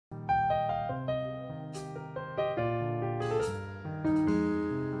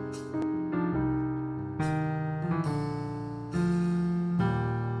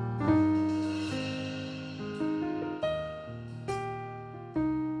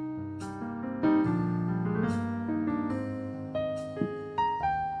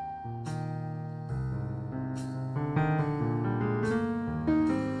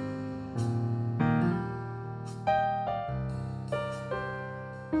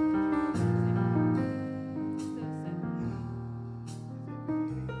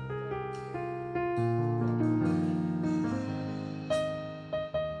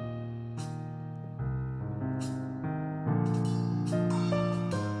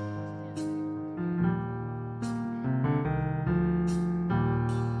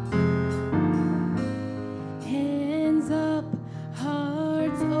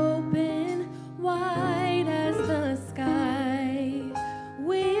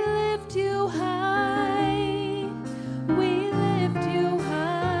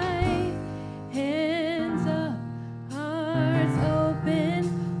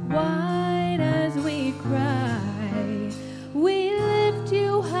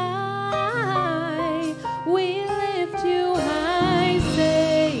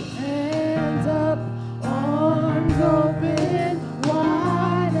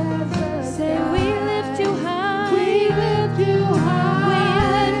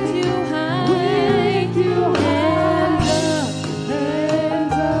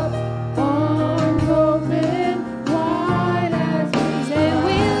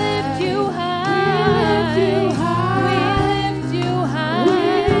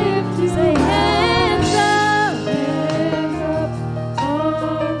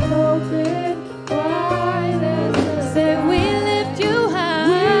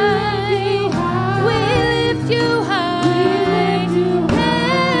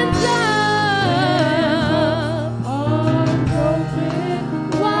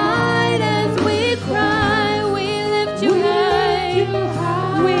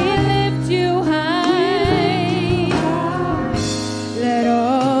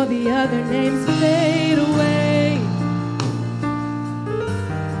other names fade away.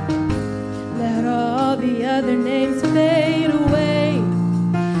 Let all the other names fade away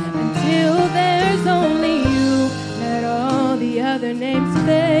until there's only you. Let all the other names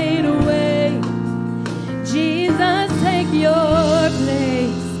fade away. Jesus, take your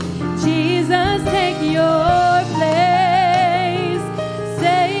place. Jesus, take your place.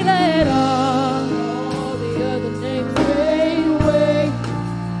 Say, let all the other names fade away.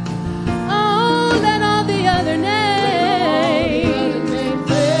 Oh, let all the other names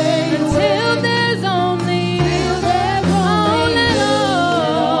fade until there's only you. Oh, let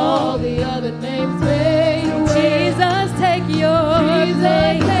all the other names fade away. Jesus, take your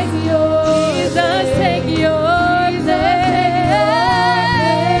place. Jesus, take your place.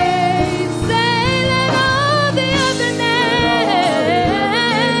 Say, let all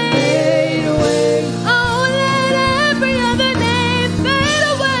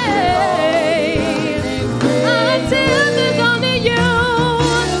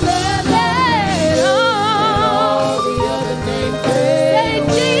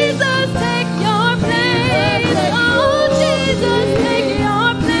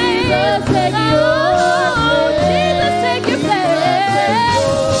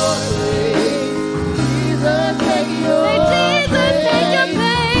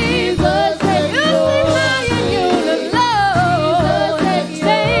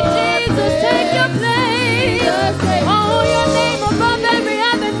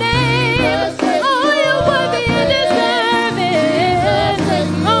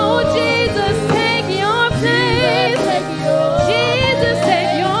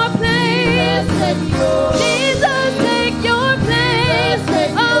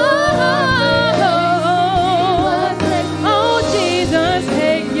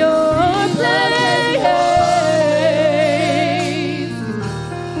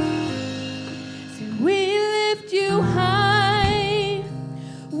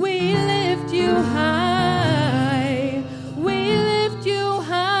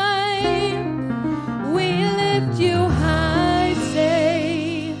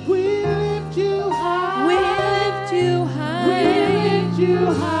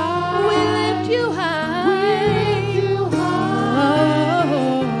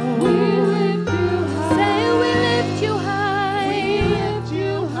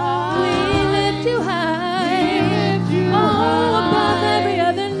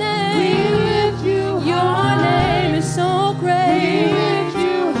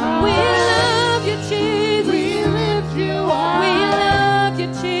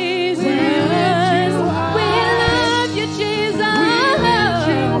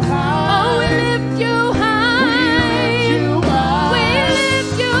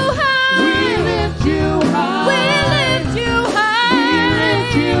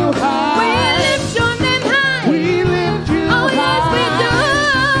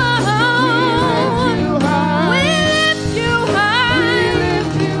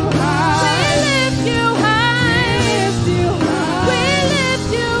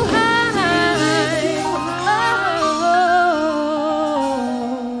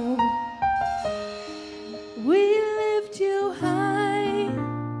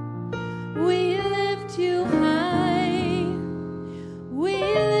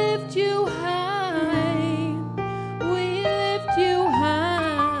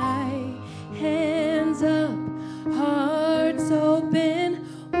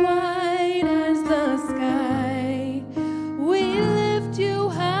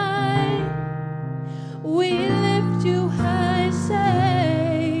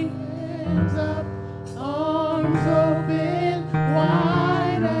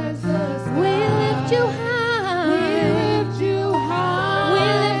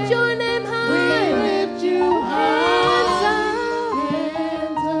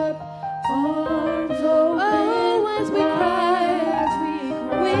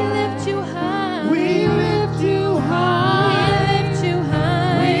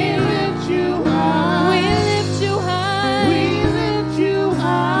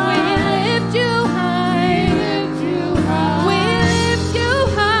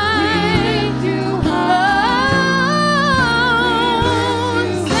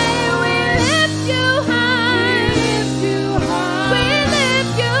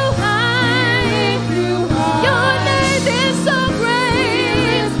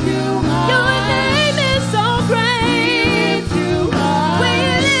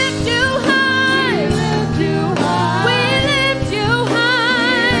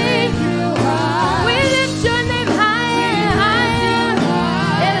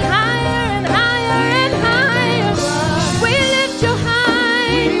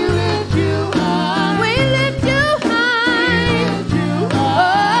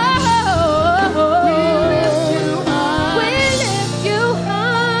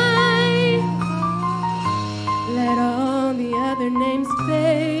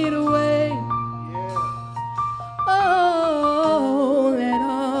fade away. Oh, let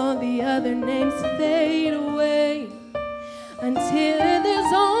all the other names fade away until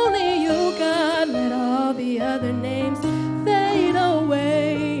there's only you, God. Let all the other names fade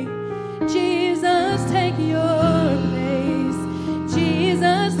away. Jesus, take your place.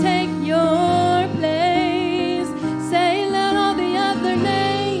 Jesus, take your place. Say, let all the other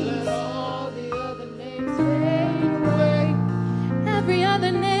names fade away. Every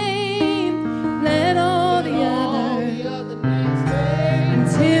other name, let all the other names fade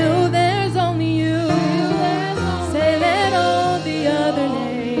until there's only you. Say, let all the other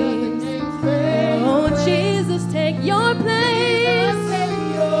names fade. Oh, Jesus, take your place.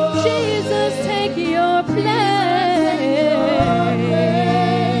 Jesus, take your place.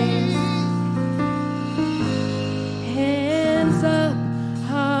 Hands up,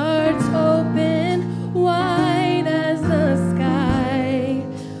 hearts open, wide as the sky.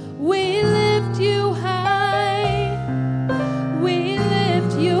 We lift you high. We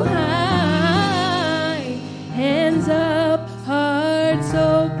lift you high. Hands up, hearts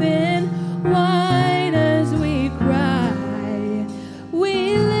open, wide as we cry.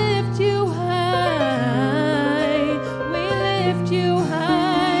 We lift you high. We lift you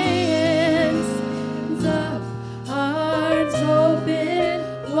high. Hands up, hearts open,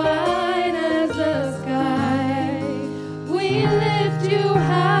 wide as the sky. We lift you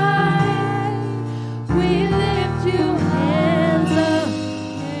high. We lift you. Hands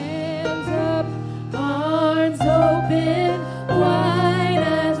up, hearts open, wide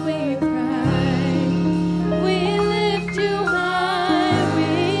as we cry. We lift you high.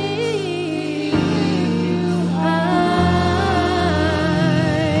 We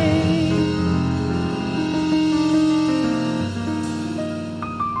lift you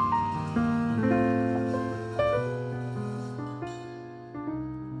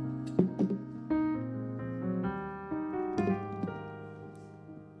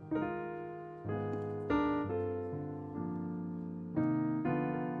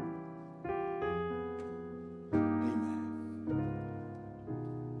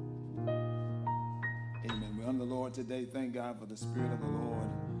Amen. We're under the Lord today. Thank God for the Spirit of the Lord,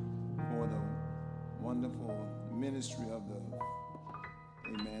 for the wonderful ministry of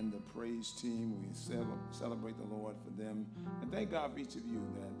the praise team. We celebrate the Lord for them. And thank God for each of you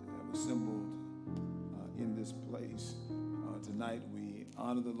that have assembled in this place. Tonight we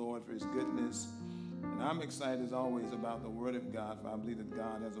honor the Lord for his goodness. And I'm excited as always about the word of God, for I believe that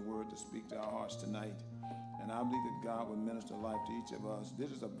God has a word to speak to our hearts tonight. And I believe that God will minister life to each of us.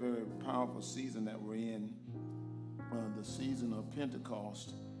 This is a very powerful season that we're in, the season of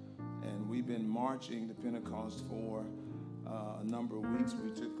Pentecost. And we've been marching to Pentecost for a number of weeks. We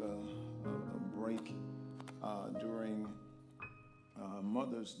took a break during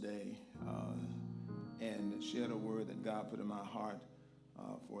Mother's Day and shared a word that God put in my heart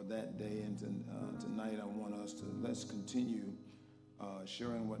for that day. And tonight I want us to, let's continue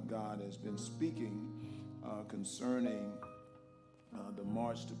sharing what God has been speaking concerning the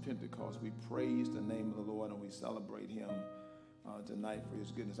march to Pentecost. We praise the name of the Lord and we celebrate him tonight for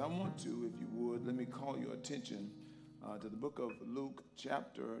his goodness. I want to, if you would, let me call your attention to the book of Luke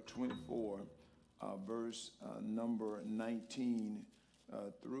chapter 24, verse number 19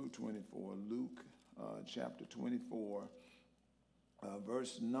 through 24. Luke chapter 24,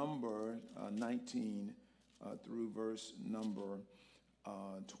 verse number 19 through verse number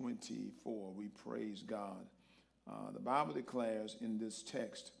 24. We praise God. The Bible declares in this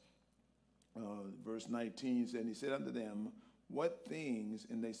text, verse 19 said, and he said unto them, what things?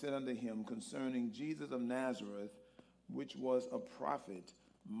 And they said unto him, concerning Jesus of Nazareth, which was a prophet,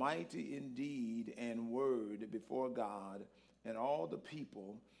 mighty in deed and word before God and all the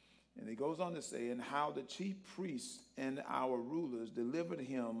people. And he goes on to say, and how the chief priests and our rulers delivered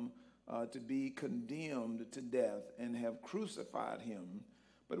him to be condemned to death and have crucified him.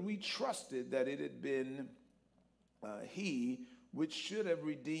 But we trusted that it had been he which should have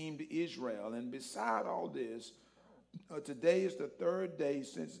redeemed Israel. And beside all this, today is the third day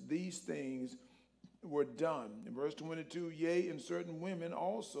since these things were done. In verse 22, yea, and certain women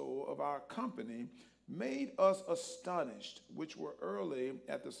also of our company made us astonished, which were early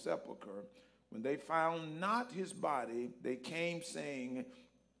at the sepulchre. When they found not his body, they came saying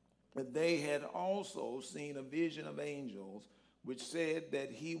that they had also seen a vision of angels, which said that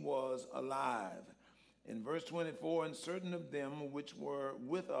he was alive. In verse 24, and certain of them which were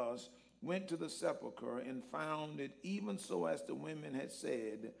with us went to the sepulchre and found it even so as the women had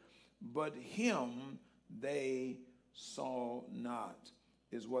said, but him they saw not,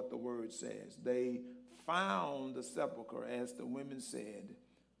 is what the word says. They found the sepulchre, as the women said,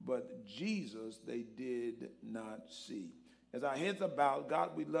 but Jesus they did not see. As our heads are bowed,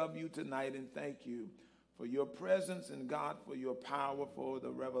 God, we love you tonight and thank you for your presence, and God, for your power, for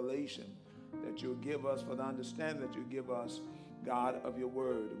the revelation that you'll give us, for the understanding that you give us, God, of your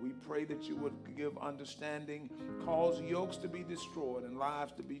word. We pray that you would give understanding, cause yokes to be destroyed and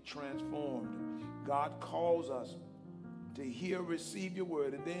lives to be transformed. God calls us to hear, receive your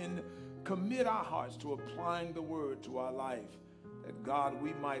word, and then commit our hearts to applying the word to our life, that God,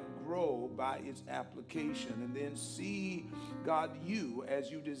 we might grow by its application and then see, God, you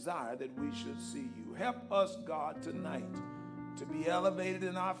as you desire that we should see you. Help us, God, tonight to be elevated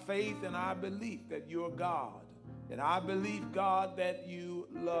in our faith and our belief that you're God. And I believe, God, that you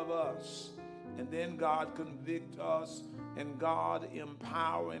love us. And then, God, convict us, and God,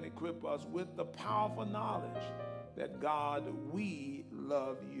 empower and equip us with the powerful knowledge that, God, we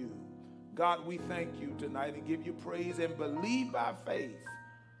love you. God, we thank you tonight and give you praise and believe by faith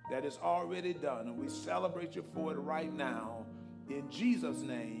that it's already done. And we celebrate you for it right now. In Jesus'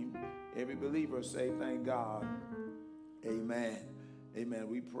 name, every believer say, thank God. Amen. Amen.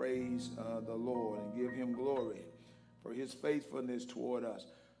 We praise the Lord and give him glory for his faithfulness toward us.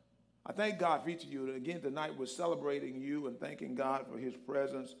 I thank God for each of you. Again, tonight we're celebrating you and thanking God for his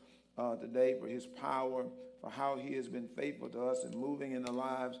presence today, for his power, for how he has been faithful to us and moving in the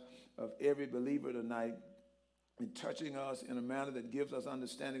lives of every believer tonight and touching us in a manner that gives us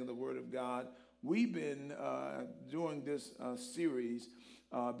understanding of the word of God. We've been, during this series,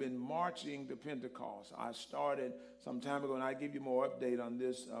 been marching to Pentecost. I started some time ago, and I'll give you more update on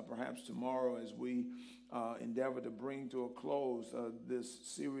this perhaps tomorrow as we endeavor to bring to a close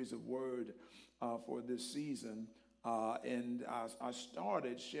this series of word for this season. And I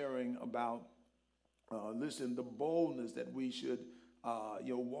started sharing about, the boldness that we should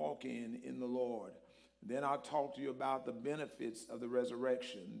walk in the Lord. Then I'll talk to you about the benefits of the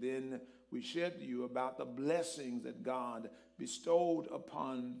resurrection. Then we shared to you about the blessings that God bestowed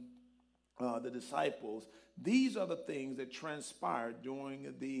upon the disciples. These are the things that transpired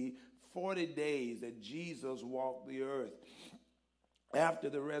during the 40 days that Jesus walked the earth. After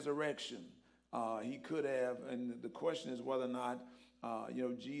the resurrection, he could have, and the question is whether or not,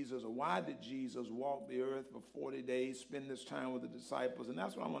 Jesus, or why did Jesus walk the earth for 40 days, spend this time with the disciples? And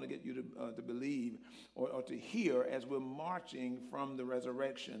that's what I want to get you to believe or to hear as we're marching from the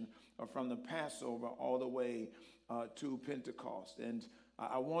resurrection or from the Passover all the way to Pentecost. And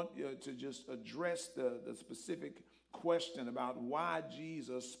I want you to just address the specific question about why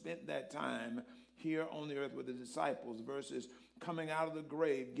Jesus spent that time here on the earth with the disciples versus coming out of the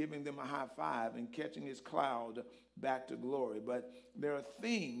grave, giving them a high five, and catching his cloud back to glory. But there are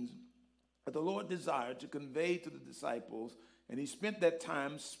things that the Lord desired to convey to the disciples, and he spent that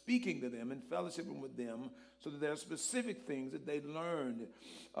time speaking to them and fellowshipping with them, so that there are specific things that they learned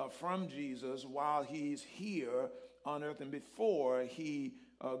from Jesus while he's here on earth and before he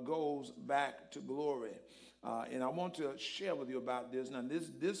goes back to glory. And I want to share with you about this. Now,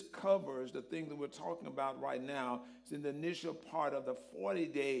 this covers the thing that we're talking about right now. It's in the initial part of the 40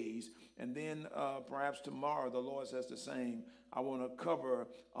 days. And then perhaps tomorrow, the Lord says the same. I want to cover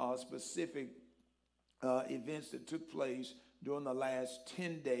specific events that took place during the last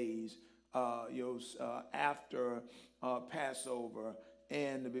 10 days after Passover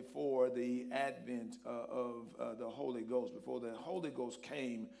and before the advent of the Holy Ghost, before the Holy Ghost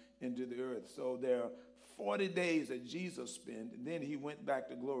came into the earth. So there are 40 days that Jesus spent, and then he went back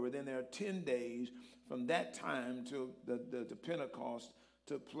to glory. Then there are 10 days from that time to the Pentecost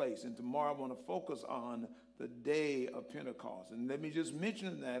took place. And tomorrow I want to focus on the day of Pentecost. And let me just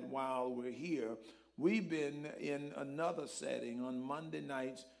mention that while we're here, we've been in another setting on Monday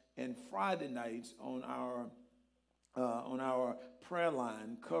nights and Friday nights on our prayer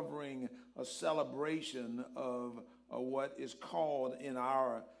line, covering a celebration of what is called in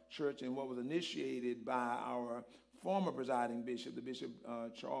our church and what was initiated by our former presiding bishop, the Bishop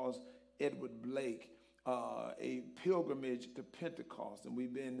Charles Edward Blake, a pilgrimage to Pentecost. And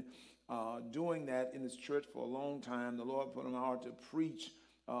we've been doing that in this church for a long time. The Lord put on our heart to preach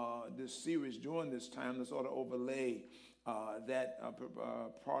this series during this time to sort of overlay that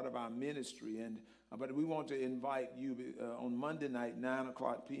part of our ministry. But we want to invite you on Monday night, 9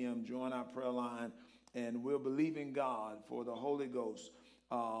 o'clock p.m., join our prayer line, and we're believing God for the Holy Ghost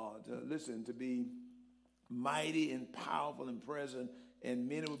to be mighty and powerful and present, and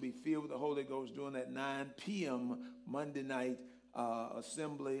many will be filled with the Holy Ghost during that 9 p.m. Monday night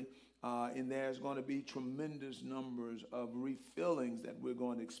assembly. And there's going to be tremendous numbers of refillings that we're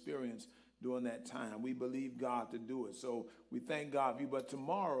going to experience during that time. We believe God to do it. So we thank God for you. But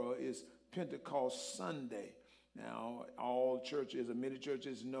tomorrow is Pentecost Sunday. Now, all churches and many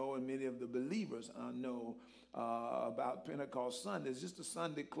churches know, and many of the believers know about Pentecost Sunday. It's just the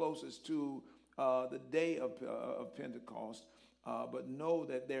Sunday closest to the day of Pentecost. But know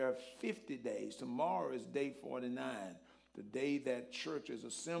that there are 50 days. Tomorrow is day 49. The day that churches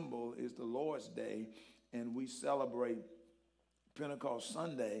assemble is the Lord's Day, and we celebrate Pentecost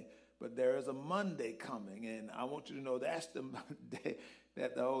Sunday. But there is a Monday coming, and I want you to know that's the day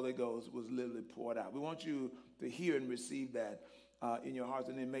that the Holy Ghost was literally poured out. We want you to hear and receive that in your hearts,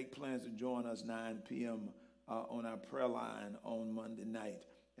 and then make plans to join us 9 p.m. On our prayer line on Monday night.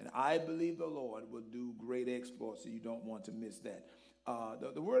 And I believe the Lord will do great exploits, so you don't want to miss that.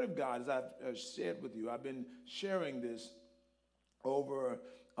 The Word of God, as I've shared with you, I've been sharing this over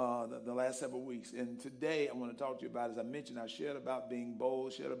the last several weeks. And today I want to talk to you about, as I mentioned, I shared about being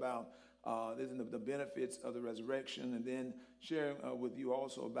bold, shared about the benefits of the resurrection, and then sharing with you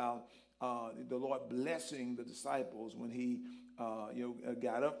also about the Lord blessing the disciples when he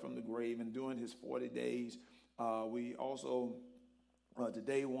got up from the grave and during his 40 days. We also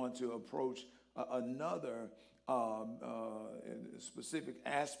today want to approach another specific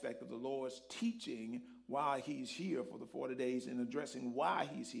aspect of the Lord's teaching while he's here for the 40 days and addressing why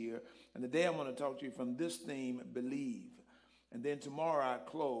he's here. And today I'm going to talk to you from this theme, believe. And then tomorrow I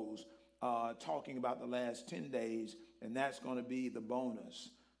close talking about the last 10 days, and that's going to be the bonus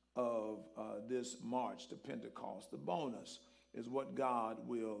of this march to Pentecost. The bonus is what God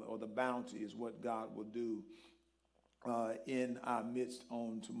will, or the bounty is what God will do in our midst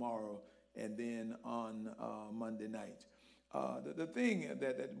on tomorrow and then on Monday night. The thing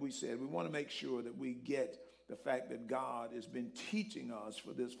that we said, we want to make sure that we get the fact that God has been teaching us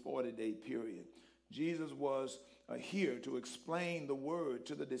for this 40-day period. Jesus was here to explain the word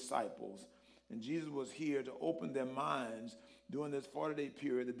to the disciples, and Jesus was here to open their minds during this 40-day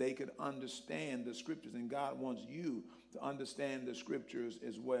period that they could understand the scriptures, and God wants you to understand the scriptures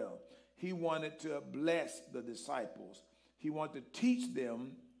as well. He wanted to bless the disciples. He wanted to teach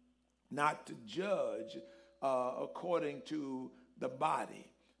them not to judge according to the body.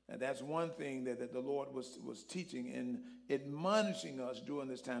 And that's one thing that the Lord was teaching and admonishing us during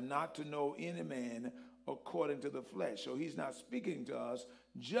this time, not to know any man according to the flesh. So he's not speaking to us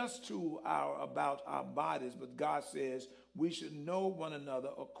just about our bodies, but God says we should know one another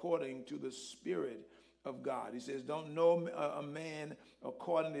according to the Spirit of God. He says, don't know a man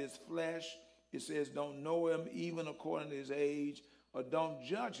according to his flesh. He says, don't know him even according to his age, or don't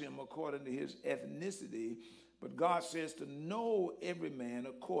judge him according to his ethnicity. But God says to know every man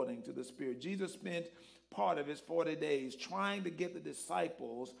according to the Spirit. Jesus spent part of his 40 days trying to get the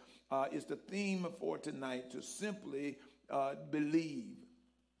disciples, is the theme for tonight, to simply believe.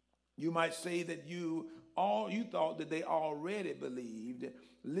 You might say that you thought that they already believed.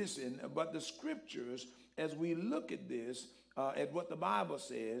 Listen, but the scriptures, as we look at this, at what the Bible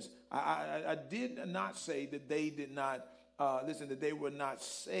says, I did not say that they did not, that they were not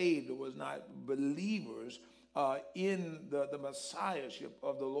saved or was not believers in the Messiahship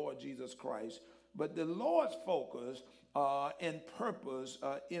of the Lord Jesus Christ. But the Lord's focus and purpose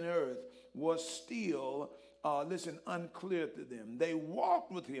in earth was still, unclear to them. They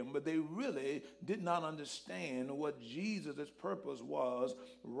walked with him, but they really did not understand what Jesus' purpose was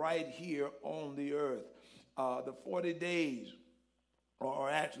right here on the earth. The 40 days are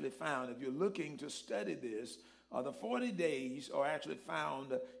actually found, if you're looking to study this, the 40 days are actually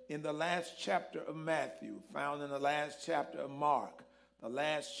found in the last chapter of Matthew, found in the last chapter of Mark, the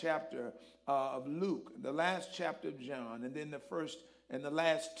last chapter of Luke, the last chapter of John, and then the first and the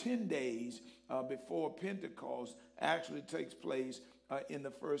last 10 days before Pentecost actually takes place in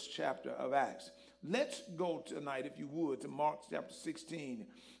the first chapter of Acts. Let's go tonight, if you would, to Mark chapter 16,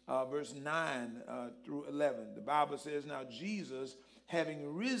 verse 9 through 11. The Bible says, now Jesus,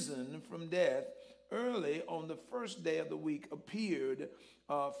 having risen from death early on the first day of the week, appeared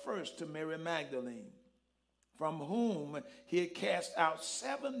first to Mary Magdalene, from whom he had cast out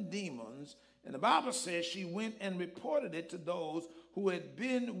 7 demons. And the Bible says she went and reported it to those who had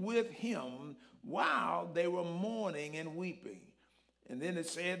been with him while they were mourning and weeping. And then it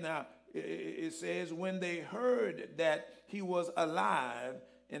says, when they heard that he was alive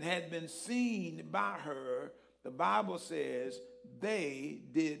and had been seen by her, the Bible says they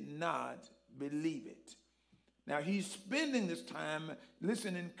did not believe it. Now he's spending this time,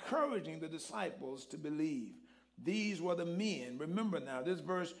 encouraging the disciples to believe. These were the men. Remember now, this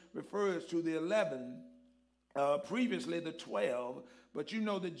verse refers to the 11, previously the 12, but you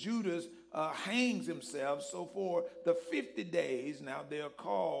know that Judas hangs himself. So for the 50 days, now they're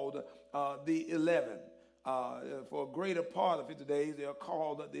called the 11. for a greater part of 50 days. They are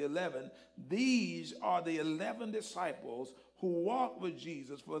called the 11. These are the 11 disciples who walked with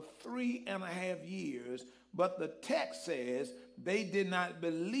Jesus for 3.5 years, but the text says they did not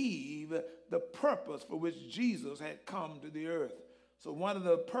believe the purpose for which Jesus had come to the earth. So one of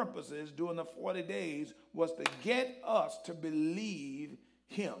the purposes during the 40 days was to get us to believe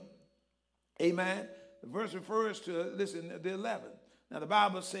him. Amen. The verse refers to, listen, the 11. Now the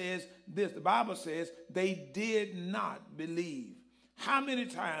Bible says this. The Bible says they did not believe. How many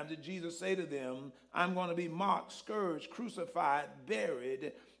times did Jesus say to them, I'm going to be mocked, scourged, crucified,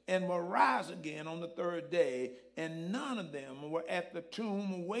 buried, and will rise again on the third day? And none of them were at the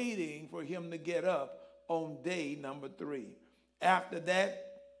tomb waiting for him to get up on day number 3. After that,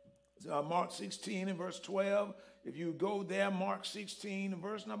 Mark 16 and verse 12, if you go there, Mark 16 and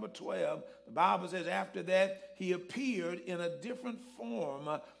verse number 12, the Bible says after that, he appeared in a different form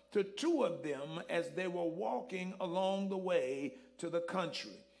to 2 of them as they were walking along the way to the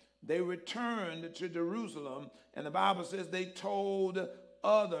country. They returned to Jerusalem, and the Bible says they told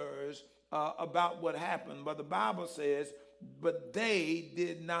others about what happened. But the Bible says, but they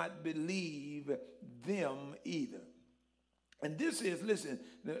did not believe them either. And this is, listen,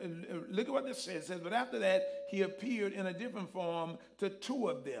 look at what this says. It says, but after that, he appeared in a different form to 2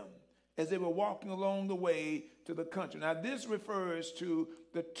 of them as they were walking along the way to the country. Now, this refers to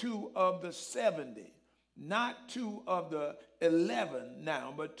the 2 of the 70, not 2 of the 11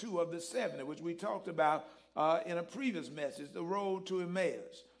 now, but 2 of the 70, which we talked about in a previous message, the road to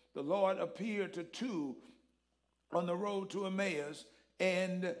Emmaus. The Lord appeared to 2 on the road to Emmaus,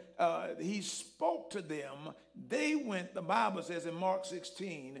 and he spoke to them. They went, the Bible says in Mark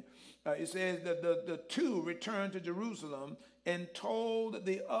 16, it says that the 2 returned to Jerusalem and told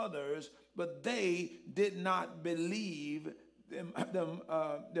the others, but they did not believe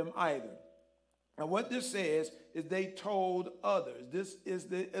them either. And what this says is they told others. This is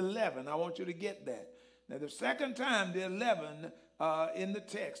the 11. I want you to get that. Now, the second time the 11 in the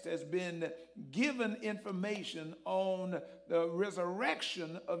text has been given information on the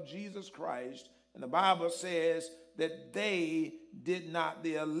resurrection of Jesus Christ. And the Bible says that they did not,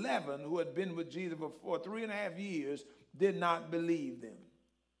 the 11 who had been with Jesus for 3.5 years, did not believe them.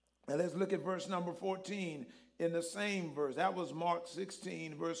 Now let's look at verse number 14 in the same verse. That was Mark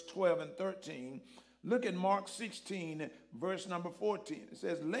 16, verse 12 and 13. Look at Mark 16, verse number 14. It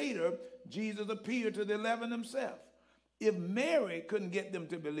says, later, Jesus appeared to the 11 himself. If Mary couldn't get them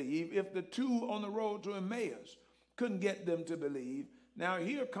to believe, if the 2 on the road to Emmaus couldn't get them to believe, now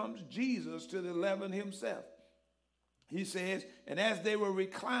here comes Jesus to the 11 himself. He says, and as they were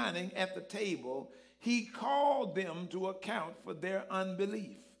reclining at the table, he called them to account for their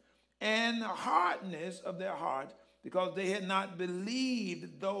unbelief and the hardness of their heart, because they had not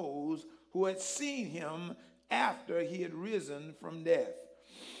believed those who had seen him after he had risen from death.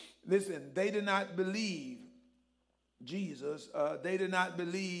 Listen, they did not believe Jesus. They did not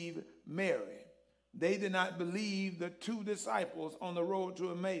believe Mary. They did not believe the 2 disciples on the road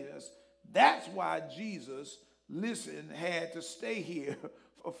to Emmaus. That's why Jesus, listen, had to stay here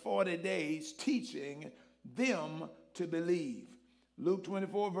for 40 days teaching them to believe. Luke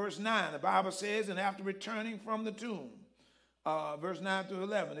 24, verse 9, the Bible says, and after returning from the tomb, verse 9 through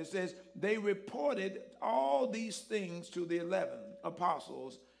 11, it says, they reported all these things to the 11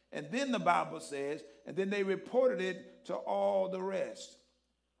 apostles. And then the Bible says, and then they reported it to all the rest.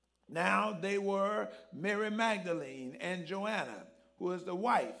 Now they were Mary Magdalene and Joanna, who is the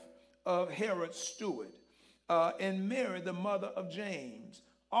wife of Herod's steward, and Mary, the mother of James.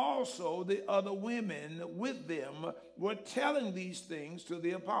 Also, the other women with them were telling these things to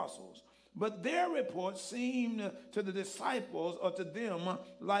the apostles. But their report seemed to the disciples or to them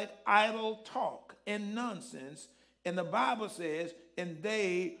like idle talk and nonsense. And the Bible says, and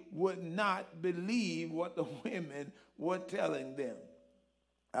they would not believe what the women were telling them.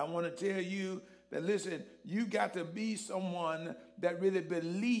 I want to tell you that, listen, you got to be someone that really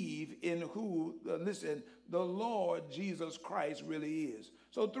believe in who, listen, the Lord Jesus Christ really is.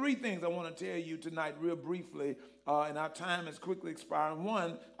 So 3 things I want to tell you tonight real briefly, and our time is quickly expiring.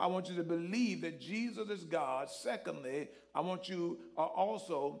 1, I want you to believe that Jesus is God. Secondly, I want you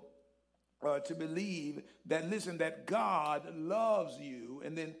also to believe that, listen, that God loves you.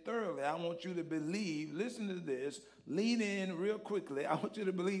 And then thirdly, I want you to believe, listen to this, lean in real quickly. I want you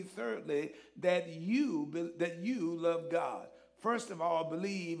to believe thirdly that you love God. First of all,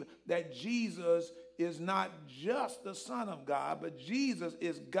 believe that Jesus is not just the Son of God, but Jesus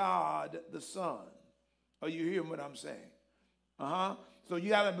is God the Son. Are you hearing what I'm saying? So you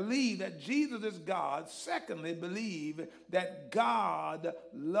got to believe that Jesus is God. Secondly, believe that God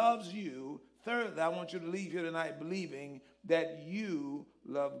loves you. Thirdly, I want you to leave here tonight believing that you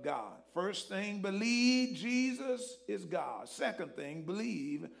love God. First thing, believe Jesus is God. Second thing,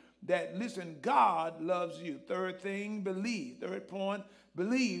 believe that, listen, God loves you. Third thing, believe. Third point,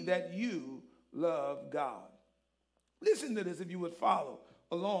 believe that you love God. Listen to this if you would follow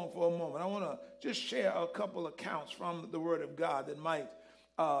along for a moment. I want to just share a couple accounts from the Word of God that might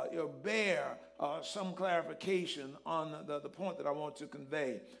bear some clarification on the point that I want to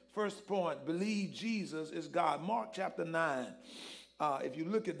convey. First point, believe Jesus is God. Mark chapter 9, if you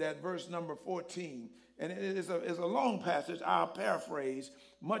look at that, verse number 14, and it is a long passage. I'll paraphrase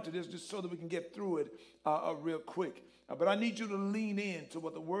much of this just so that we can get through it real quick. But I need you to lean in to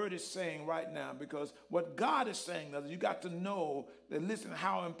what the Word is saying right now, because what God is saying, you got to know that, listen,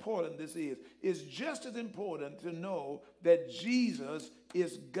 how important this is. It's just as important to know that Jesus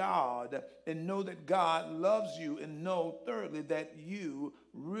is God and know that God loves you, and know, thirdly, that you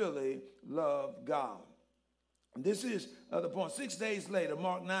really love God. This is the point. 6 days later,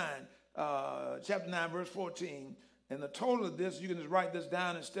 Mark 9, chapter 9, verse 14, and the total of this, you can just write this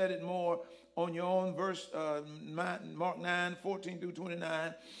down and study it more on your own. Verse Mark 9, 14 through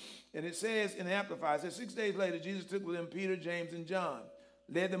 29. And it says in the Amplified, it says, 6 days later, Jesus took with him Peter, James, and John,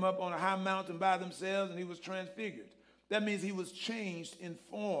 led them up on a high mountain by themselves, and he was transfigured. That means he was changed in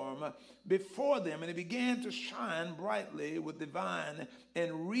form before them, and he began to shine brightly with divine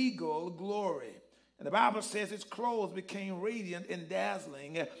and regal glory. And the Bible says his clothes became radiant and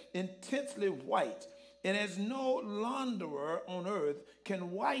dazzling, intensely white. And as no launderer on earth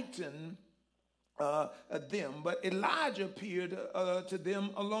can whiten them, but Elijah appeared to them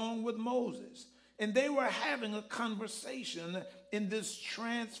along with Moses. And they were having a conversation in this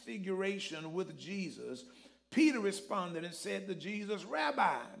transfiguration with Jesus. Peter responded and said to Jesus,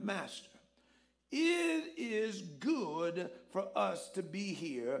 Rabbi, Master, it is good for us to be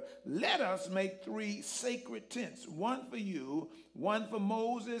here. Let us make 3 sacred tents, one for you, one for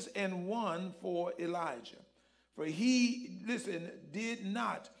Moses, and one for Elijah. For he, listen, did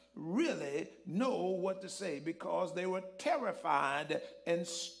not really know what to say, because they were terrified and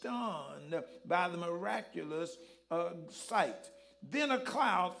stunned by the miraculous sight. Then a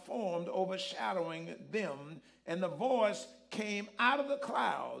cloud formed overshadowing them, and the voice came out of the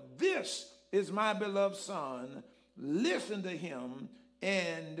cloud, This is my beloved Son. Listen to him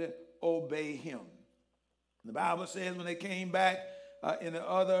and obey him. The Bible says when they came back in the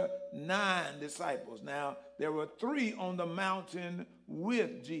other 9 disciples. Now, there were 3 on the mountain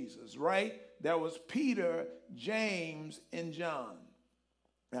with Jesus, right? There was Peter, James, and John.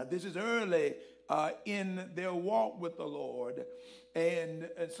 Now, this is early in their walk with the Lord. And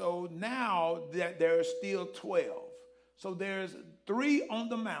so now that there are still 12. So there's 3 on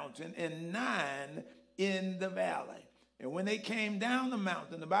the mountain and 9 in the valley. And when they came down the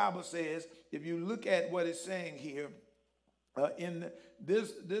mountain, the Bible says, if you look at what it's saying here in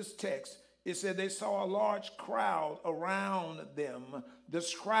this text, it said they saw a large crowd around them, the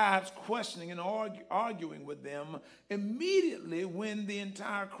scribes questioning and arguing with them. Immediately when the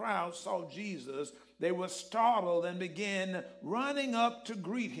entire crowd saw Jesus, they were startled and began running up to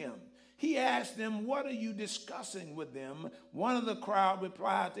greet him. He asked them, What are you discussing with them? One of the crowd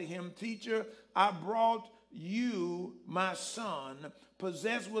replied to him, Teacher, I brought you my son,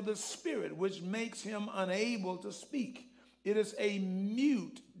 possessed with a spirit which makes him unable to speak. It is a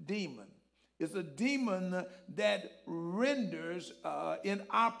mute demon. It's a demon that renders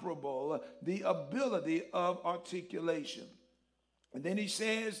inoperable the ability of articulation. And then he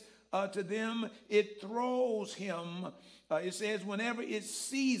says to them, it throws him. It says whenever it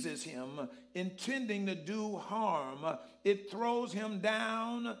seizes him, intending to do harm, it throws him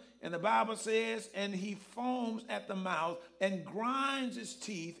down. And the Bible says, and he foams at the mouth and grinds his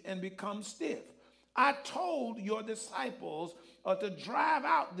teeth and becomes stiff. I told your disciples to drive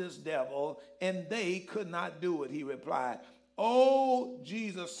out this devil, and they could not do it, he replied. Oh,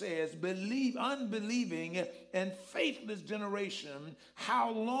 Jesus says, unbelieving and faithless generation,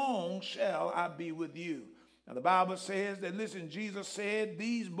 how long shall I be with you? Now, the Bible says that, listen, Jesus said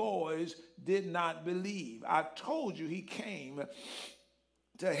these boys did not believe. I told you he came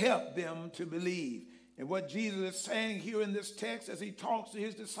to help them to believe. And what Jesus is saying here in this text as he talks to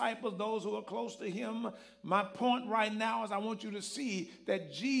his disciples, those who are close to him, my point right now is I want you to see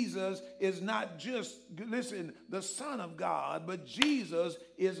that Jesus is not just, listen, the Son of God, but Jesus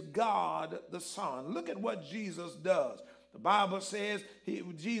is God the Son. Look at what Jesus does. The Bible says,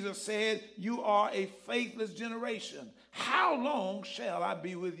 Jesus said, you are a faithless generation. How long shall I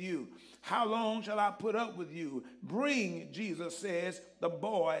be with you? How long shall I put up with you? Bring, Jesus says, the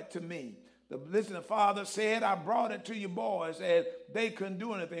boy to me. Listen, the father said, I brought it to you boys, and they couldn't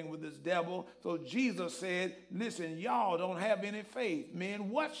do anything with this devil. So Jesus said, listen, y'all don't have any faith. Men,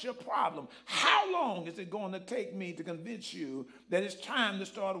 what's your problem? How long is it going to take me to convince you that it's time to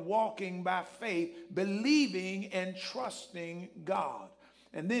start walking by faith, believing and trusting God?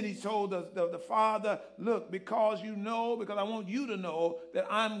 And then he told the father, look, because I want you to know that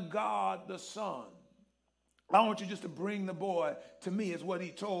I'm God the Son. I want you just to bring the boy to me, is what he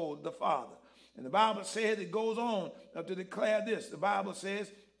told the father. And the Bible says, it goes on to declare this. The Bible says,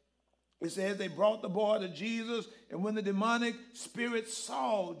 it says they brought the boy to Jesus, and when the demonic spirit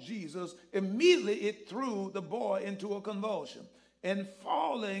saw Jesus, immediately it threw the boy into a convulsion. And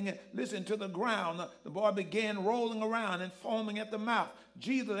falling, listen, to the ground, the boy began rolling around and foaming at the mouth.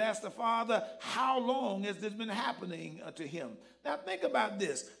 Jesus asked the father, how long has this been happening to him? Now think about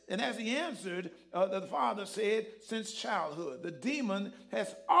this. And as he answered, the father said, since childhood. The demon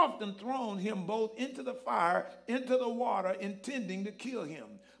has often thrown him both into the fire, into the water, intending to kill him.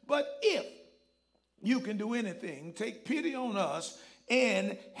 But if you can do anything, take pity on us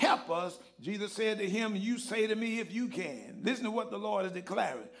and help us. Jesus said to him, you say to me if you can. Listen to what the Lord is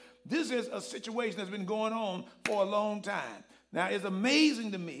declaring. This is a situation that's been going on for a long time. Now, it's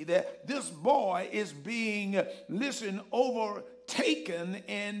amazing to me that this boy is being, overtaken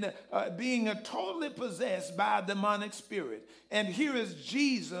and being totally possessed by a demonic spirit. And here is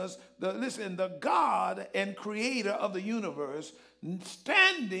Jesus, the God and creator of the universe,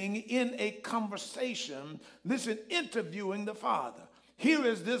 standing in a conversation, interviewing the Father. Here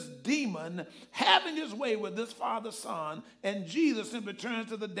is this demon having his way with this father's son, and Jesus simply turns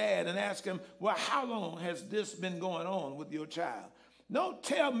to the dad and asks him, well, how long has this been going on with your child? Don't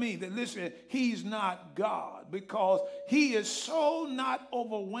tell me that, he's not God, because he is so not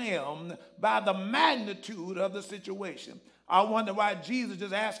overwhelmed by the magnitude of the situation. I wonder why Jesus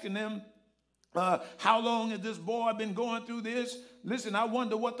just asking them, how long has this boy been going through this? Listen, I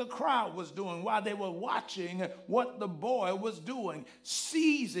wonder what the crowd was doing while they were watching what the boy was doing,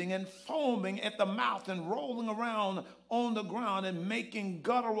 seizing and foaming at the mouth and rolling around on the ground and making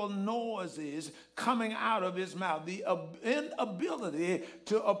guttural noises coming out of his mouth. The inability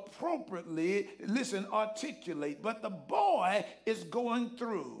to appropriately, articulate. But the boy is going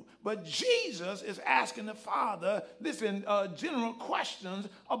through. But Jesus is asking the father, general questions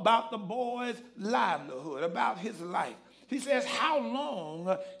about the boy's livelihood, about his life. He says, how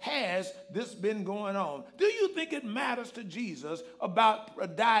long has this been going on? Do you think it matters to Jesus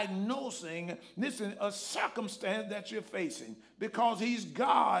about diagnosing, a circumstance that you're facing? Because he's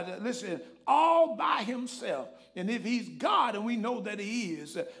God, all by himself. And if he's God, and we know that he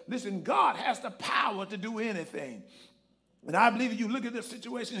is, God has the power to do anything. And I believe if you look at this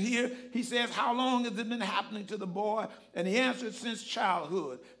situation here, he says, how long has it been happening to the boy? And he answered, since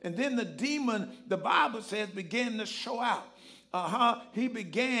childhood. And then the demon, the Bible says, began to show out. He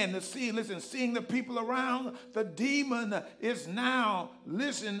began to see, seeing the people around. The demon is now,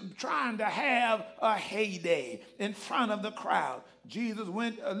 trying to have a heyday in front of the crowd. Jesus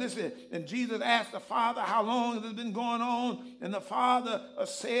went, and Jesus asked the father, how long has it been going on? And the father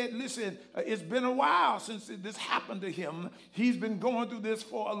said, it's been a while since this happened to him. He's been going through this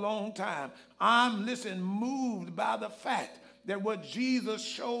for a long time. I'm, moved by the fact that what Jesus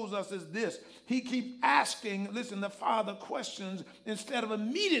shows us is this. He keeps asking, the father questions instead of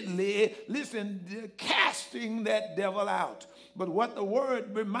immediately, casting that devil out. But what the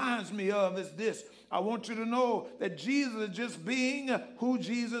word reminds me of is this. I want you to know that Jesus is just being who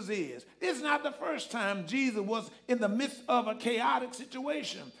Jesus is. It's not the first time Jesus was in the midst of a chaotic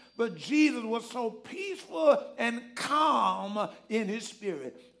situation, but Jesus was so peaceful and calm in his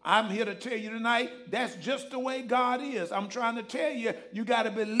spirit. I'm here to tell you tonight, that's just the way God is. I'm trying to tell you, you got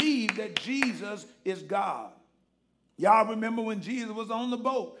to believe that Jesus is God. Y'all remember when Jesus was on the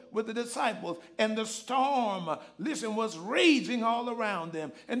boat with the disciples and the storm, was raging all around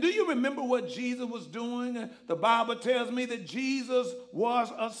them. And do you remember what Jesus was doing? The Bible tells me that Jesus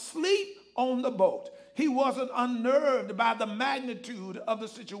was asleep on the boat. He wasn't unnerved by the magnitude of the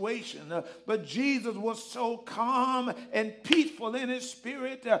situation, but Jesus was so calm and peaceful in his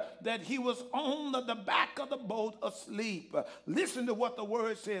spirit that he was on the back of the boat asleep. Listen to what the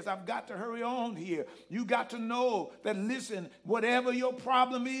word says. I've got to hurry on here. You got to know that, whatever your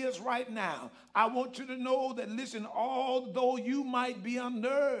problem is right now, I want you to know that, although you might be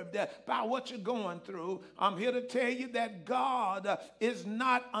unnerved by what you're going through, I'm here to tell you that God is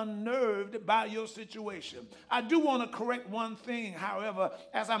not unnerved by your situation. situation. I do want to correct one thing, however,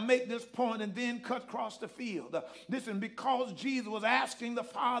 as I make this point and then cut across the field. Listen, because Jesus was asking the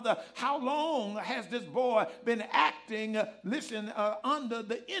Father, how long has this boy been acting, under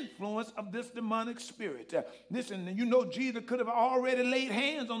the influence of this demonic spirit? Listen, you know Jesus could have already laid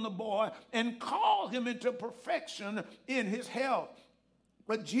hands on the boy and called him into perfection in his health.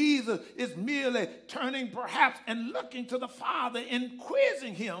 But Jesus is merely turning perhaps and looking to the Father and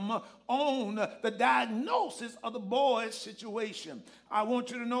quizzing him on the diagnosis of the boy's situation. I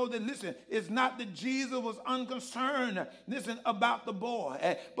want you to know that, listen, it's not that Jesus was unconcerned, about the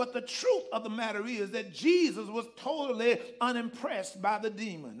boy. But the truth of the matter is that Jesus was totally unimpressed by the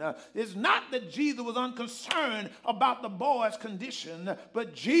demon. It's not that Jesus was unconcerned about the boy's condition,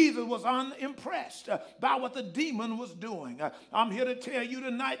 but Jesus was unimpressed by what the demon was doing. I'm here to tell you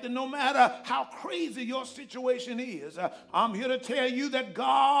tonight that no matter how crazy your situation is, I'm here to tell you that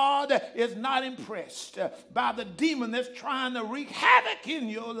God is not impressed by the demon that's trying to wreak havoc in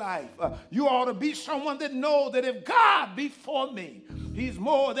your life. You ought to be someone that knows that if God be for me, he's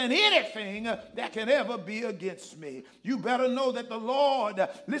more than anything that can ever be against me. You better know that the Lord,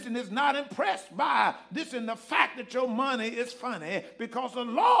 is not impressed by, the fact that your money is funny, because the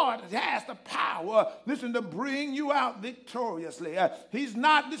Lord has the power, to bring you out victoriously. He's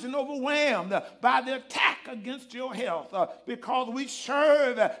not, overwhelmed by the attack against your health, because we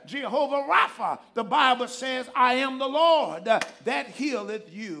serve Jehovah Rapha. The Bible says, I am the Lord that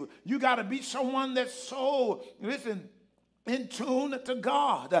healeth you. You got to be someone that's so, in tune to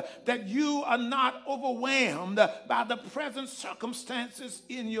God, that you are not overwhelmed by the present circumstances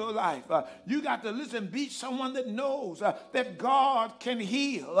in your life. You got to be someone that knows that God can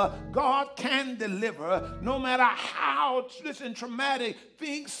heal, God can deliver, no matter how traumatic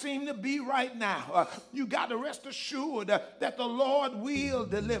things seem to be right now. You got to rest assured that the Lord will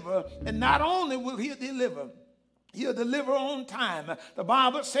deliver, and not only will he deliver, he'll deliver on time. The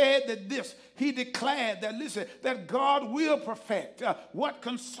Bible said that he declared that, that God will perfect what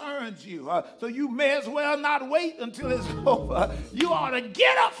concerns you. So you may as well not wait until it's over. You ought to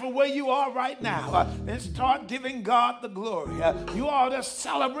get up from where you are right now and start giving God the glory. You ought to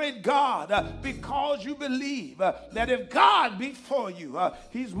celebrate God because you believe that if God be for you,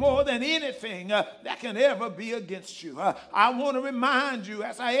 he's more than anything that can ever be against you. I want to remind you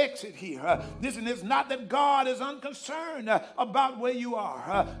as I exit here, it's not that God is unconcerned about where you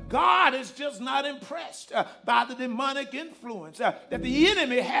are. God is just not impressed by the demonic influence that the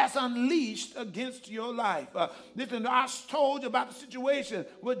enemy has unleashed against your life. I told you about the situation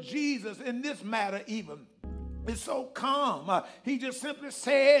with Jesus in this matter even. It's so calm. He just simply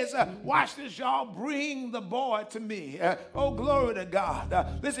says, watch this, y'all, bring the boy to me. Oh, glory to God.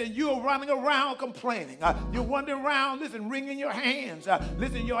 You're running around complaining. You're wandering around, wringing your hands.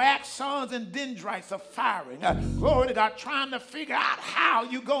 Your axons and dendrites are firing. Glory to God, trying to figure out how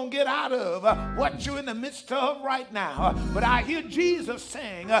you're going to get out of what you're in the midst of right now. But I hear Jesus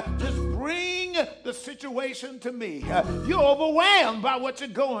saying, just bring the situation to me. You're overwhelmed by what you're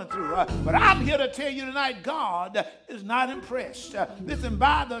going through. But I'm here to tell you tonight, God is not impressed,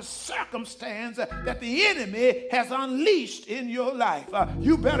 by the circumstance that the enemy has unleashed in your life.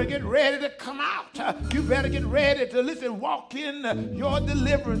 You better get ready to come out. You better get ready to, walk in your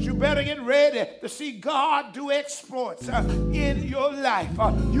deliverance. You better get ready to see God do exploits in your life.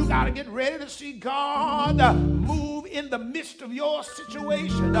 You got to get ready to see God move in the midst of your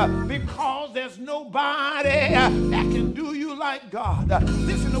situation, because there's nobody that can do you like God.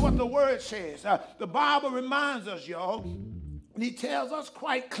 Listen to what the word says. The Bible reminds us, y'all, and he tells us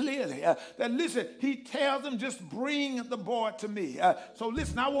quite clearly that, he tells them, just bring the boy to me. So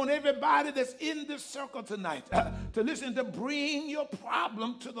I want everybody that's in this circle tonight to bring your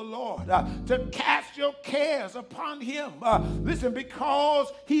problem to the Lord, to cast your cares upon him.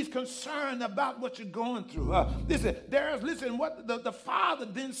 Because he's concerned about what you're going through. What the Father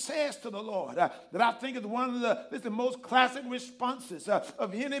then says to the Lord, that I think is one of the most classic responses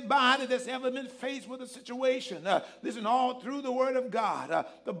of anybody that's ever been faced with a situation. All through the Word of God,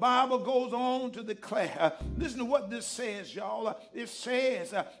 the Bible goes on to declare, listen to what this says, y'all. It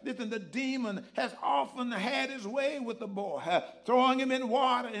says, the demon has often had his way with the boy, throwing him in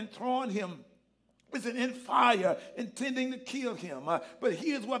water and throwing him in fire, intending to kill him. But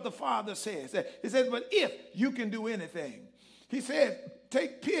here's what the Father says. He says, but if you can do anything, he says,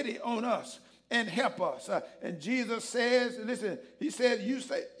 take pity on us and help us. And Jesus says, he said,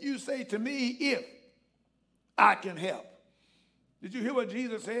 you say to me, if I can help. Did you hear what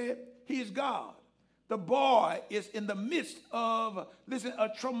Jesus said? He's God. The boy is in the midst of, a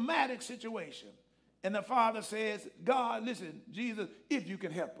traumatic situation. And the Father says, God, Jesus, if you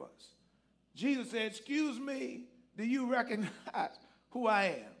can help us. Jesus said, excuse me, do you recognize who I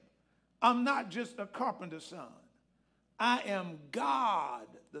am? I'm not just a carpenter's son. I am God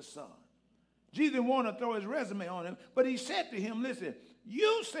the Son. Jesus didn't want to throw his resume on him, but he said to him, listen,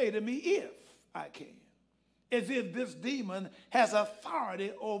 you say to me if I can, as if this demon has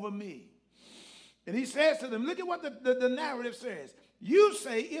authority over me. And he says to them, look at what the narrative says. You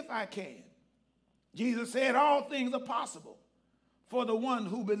say if I can. Jesus said all things are possible for the one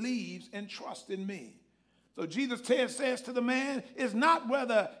who believes and trusts in me. So Jesus says to the man, it's not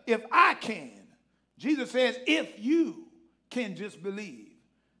whether if I can. Jesus says if you can just believe.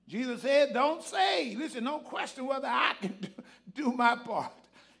 Jesus said, don't say, listen, don't question whether I can do my part.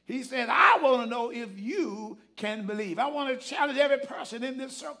 He said, I want to know if you can believe. I want to challenge every person in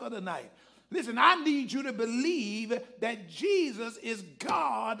this circle tonight. Listen, I need you to believe that Jesus is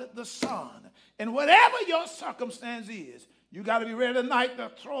God the Son. And whatever your circumstance is, you got to be ready tonight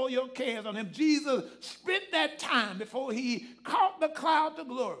to throw your cares on him. Jesus spent that time before he caught the cloud to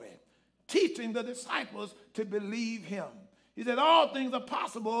glory, teaching the disciples to believe him. He said, all things are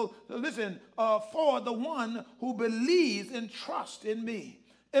possible, listen, for the one who believes and trusts in me.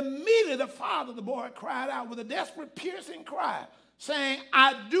 Immediately the father of the boy cried out with a desperate, piercing cry, saying,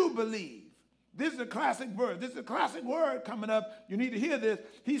 I do believe. This is a classic verse. This is a classic word coming up. You need to hear this.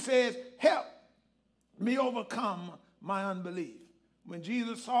 He says, help me overcome my unbelief. When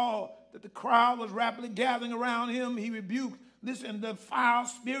Jesus saw that the crowd was rapidly gathering around him, he rebuked, listen, the foul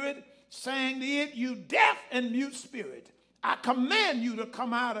spirit, saying to it, you deaf and mute spirit, I command you to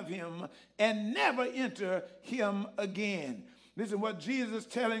come out of him and never enter him again. Listen, what Jesus is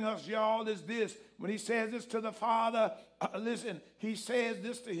telling us, y'all, is this. When he says this to the Father, listen, he says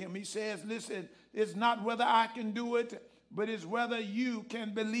this to him. He says, listen, it's not whether I can do it, but it's whether you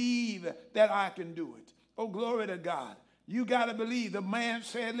can believe that I can do it. Oh, glory to God. You got to believe. The man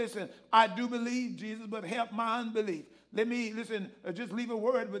said, listen, I do believe, Jesus, but help my unbelief. Let me, listen, just leave a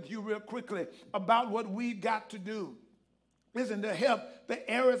word with you real quickly about what we've got to do. Listen, to help the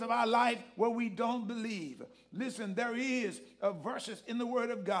areas of our life where we don't believe. Listen, there is verses in the Word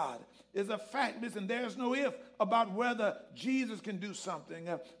of God. It's a fact. Listen, there's no if about whether Jesus can do something.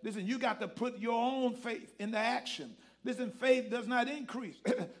 Listen, you got to put your own faith into action. Listen, faith does not increase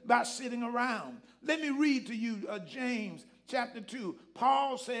by sitting around. Let me read to you James chapter 2.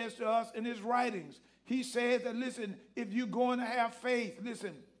 Paul says to us in his writings, he says that, listen, if you're going to have faith,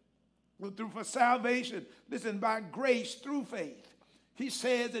 listen, for salvation, listen, by grace through faith. He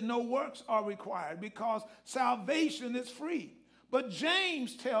says that no works are required because salvation is free. But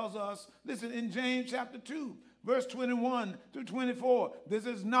James tells us, listen, in James chapter 2, verse 21 through 24, this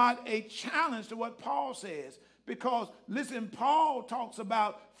is not a challenge to what Paul says because, listen, Paul talks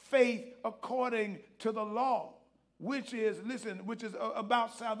about faith according to the law, which is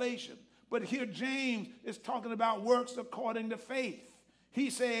about salvation. But here James is talking about works according to faith. He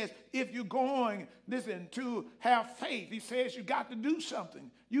says, if you're going, listen, to have faith, he says you got to do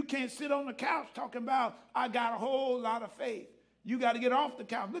something. You can't sit on the couch talking about, I got a whole lot of faith. You got to get off the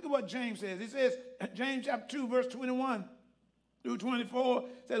couch. Look at what James says. He says, James chapter 2, verse 21 through 24,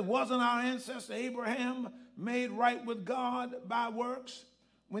 says, wasn't our ancestor Abraham made right with God by works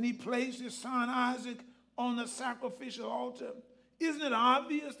when he placed his son Isaac on the sacrificial altar? Isn't it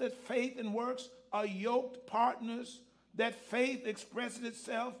obvious that faith and works are yoked partners? That faith expresses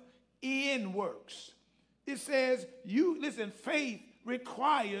itself in works. It says, faith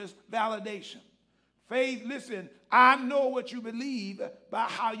requires validation. Faith, listen, I know what you believe by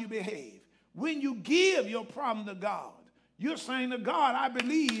how you behave. When you give your problem to God, you're saying to God, I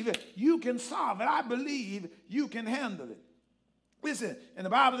believe you can solve it. I believe you can handle it. Listen, in the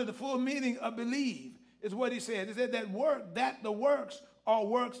Bible, the full meaning of believe is what he said. It said that the works are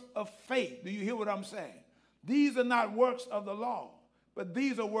works of faith. Do you hear what I'm saying? These are not works of the law, but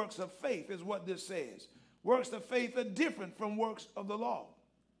these are works of faith, is what this says. Works of faith are different from works of the law.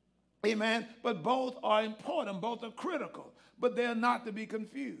 Amen. But both are important, both are critical, but they're not to be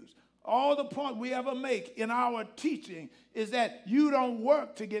confused. All the point we ever make in our teaching is that you don't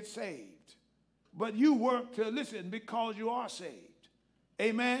work to get saved, but you work to listen because you are saved.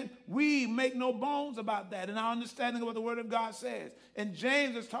 Amen. We make no bones about that in our understanding of what the Word of God says. And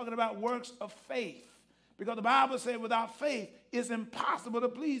James is talking about works of faith. Because the Bible says without faith, it's impossible to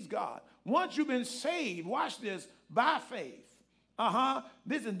please God. Once you've been saved, watch this, by faith.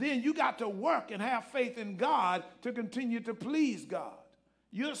 Listen, then you got to work and have faith in God to continue to please God.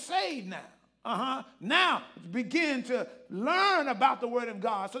 You're saved now. Now begin to learn about the Word of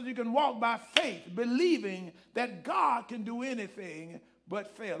God so you can walk by faith, believing that God can do anything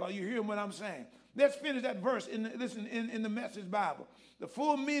but fail. Are you hearing what I'm saying? Let's finish that verse in the Message Bible. The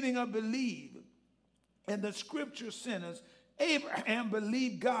full meaning of believe in the scripture sentence, Abraham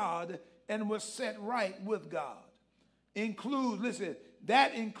believed God and was set right with God.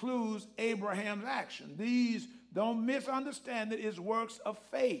 That includes Abraham's action. These, don't misunderstand it, is works of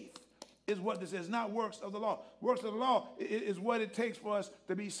faith is what this is, not works of the law. Works of the law is what it takes for us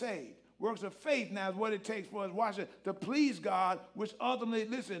to be saved. Works of faith now is what it takes for us, watch it, to please God, which ultimately,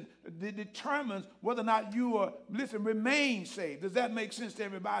 determines whether or not you are, remain saved. Does that make sense to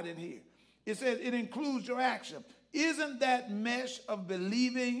everybody in here? It says it includes your action. Isn't that mesh of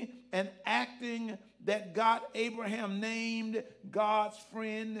believing and acting that got Abraham named God's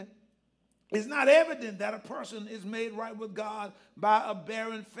friend? It's not evident that a person is made right with God by a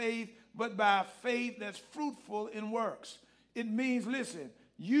barren faith, but by a faith that's fruitful in works. It means,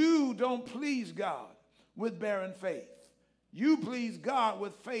 you don't please God with barren faith. You please God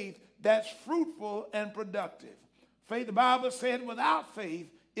with faith that's fruitful and productive. Faith, the Bible said, without faith,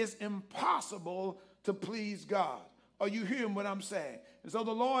 it's impossible to please God. Are you hearing what I'm saying? And so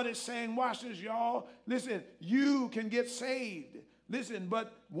the Lord is saying, watch this, y'all. You can get saved.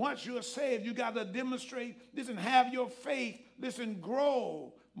 But once you're saved, you got to demonstrate, have your faith,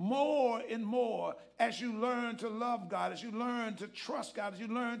 grow more and more as you learn to love God, as you learn to trust God, as you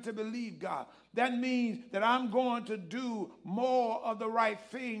learn to believe God. That means that I'm going to do more of the right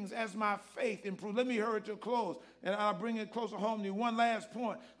things as my faith improves. Let me hurry to a close, and I'll bring it closer home to you. One last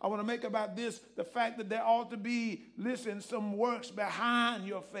point I want to make about this, the fact that there ought to be, some works behind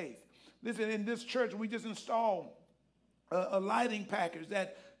your faith. In this church, we just installed a lighting package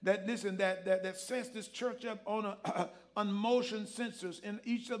that sets this church up on motion sensors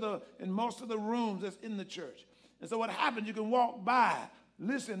in most of the rooms that's in the church. And so what happens, you can walk by,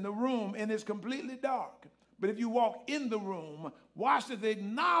 the room, and it's completely dark. But if you walk in the room, watch the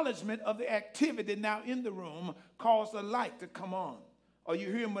acknowledgement of the activity now in the room cause the light to come on. Are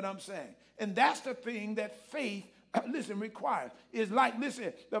you hearing what I'm saying? And that's the thing that faith requires. It's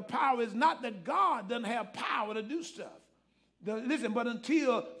the power is not that God doesn't have power to do stuff. But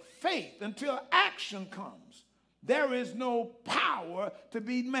until action comes, there is no power to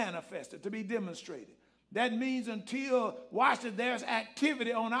be manifested, to be demonstrated. That means there's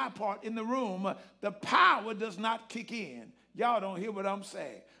activity on our part in the room, the power does not kick in. Y'all don't hear what I'm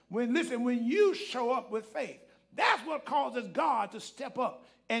saying. When you show up with faith, that's what causes God to step up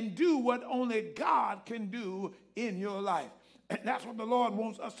and do what only God can do in your life. And that's what the Lord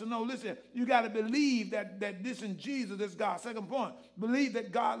wants us to know. You got to believe that Jesus is God. Second point, believe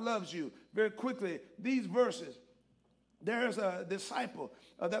that God loves you. Very quickly, these verses, there's a disciple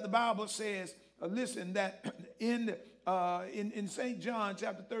that the Bible says, that in St. John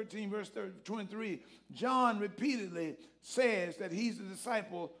chapter 13, verse 23, John repeatedly says that he's the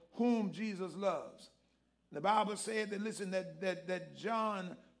disciple whom Jesus loves. The Bible said that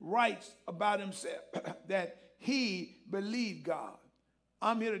John writes about himself that he believed God.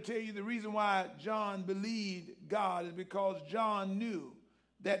 I'm here to tell you the reason why John believed God is because John knew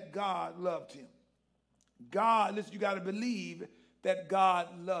that God loved him. You got to believe that God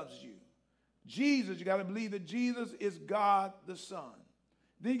loves you. Jesus, you got to believe that Jesus is God the Son.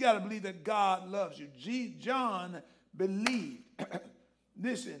 Then you got to believe that God loves you. John believed,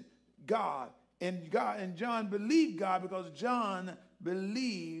 God. And John believed God because John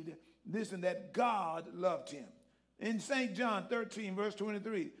believed that God loved him. In St. John 13, verse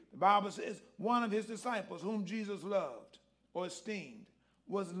 23, the Bible says one of his disciples whom Jesus loved or esteemed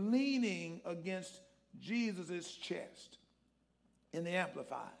was leaning against Jesus' chest in the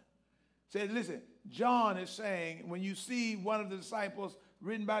Amplified. Said, John is saying, when you see one of the disciples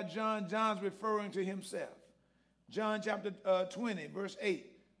written by John, John's referring to himself. John chapter 20, verse 8.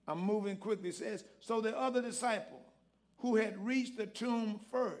 I'm moving quickly. It says, so the other disciple who had reached the tomb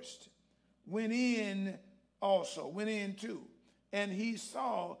first went in too. And he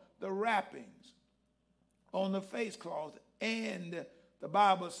saw the wrappings on the face cloth. And the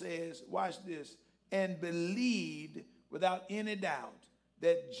Bible says, watch this, and believed without any doubt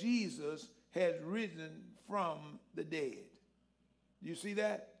that Jesus had risen from the dead. You see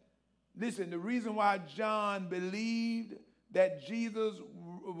that? The reason why John believed that Jesus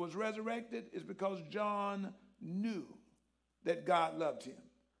was resurrected is because John knew that God loved him.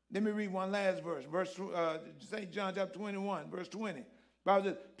 Let me read one last verse. St. John chapter 21, verse 20. Bible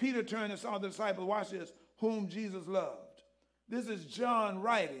says, Peter turned and saw the disciple, watch this, whom Jesus loved. This is John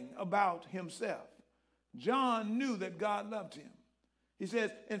writing about himself. John knew that God loved him. He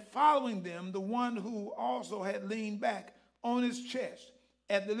says, and following them, the one who also had leaned back on his chest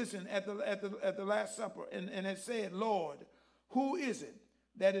at the Last Supper and had said, Lord, who is it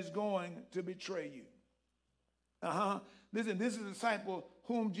that is going to betray you. Listen, this is a disciple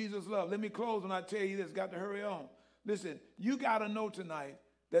whom Jesus loved. Let me close when I tell you this. Got to hurry on. Listen, you got to know tonight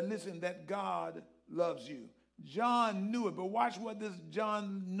that, listen, that God loves you. John knew it, but watch what this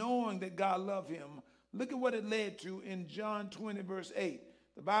John, knowing that God loved him, look at what it led to in John 20, verse 8.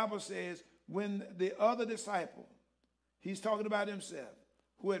 The Bible says, when the other disciple, he's talking about himself,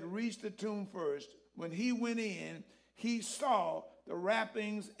 who had reached the tomb first, when he went in, he saw the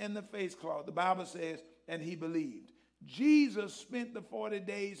wrappings and the face cloth. The Bible says, and he believed. Jesus spent the 40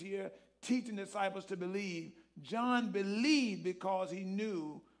 days here teaching disciples to believe. John believed because he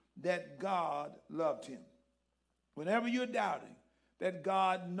knew that God loved him. Whenever you're doubting that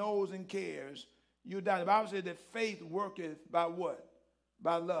God knows and cares, you're doubting. The Bible says that faith worketh by what?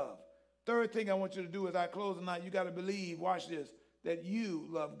 By love. Third thing I want you to do as I close tonight, you got to believe, watch this, that you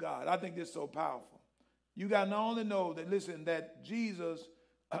love God. I think this is so powerful. You got to not only know that, listen, that Jesus,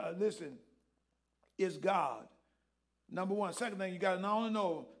 is God. Number one. Second thing, you got to not only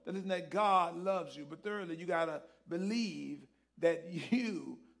know that, listen, that God loves you, but thirdly, you got to believe that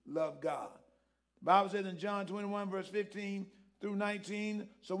you love God. The Bible says in John 21, verse 15 through 19,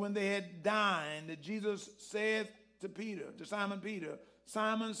 so when they had dined, Jesus said to Peter, to Simon Peter,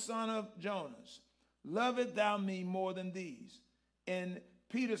 Simon, son of Jonas, lovest thou me more than these? And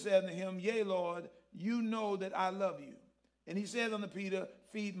Peter said unto him, Yea, Lord, you know that I love you. And he said unto Peter,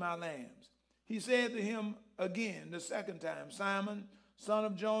 feed my lambs. He said to him again the second time, Simon, son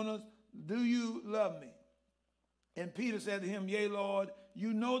of Jonas, do you love me? And Peter said to him, Yea, Lord,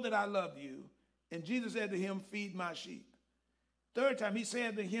 you know that I love you. And Jesus said to him, feed my sheep. Third time, he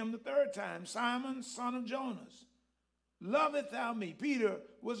said to him the third time, Simon, son of Jonas, lovest thou me? Peter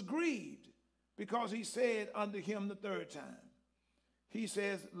was grieved because he said unto him the third time. He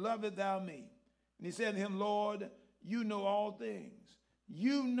says, lovest thou me? And he said to him, Lord, you know all things.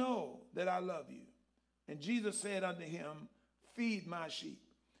 You know that I love you. And Jesus said unto him, feed my sheep.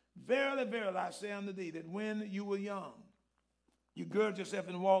 Verily, verily, I say unto thee, that when you were young, you girded yourself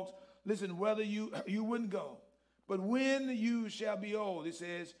and walked, listen, whether you wouldn't go. But when you shall be old, it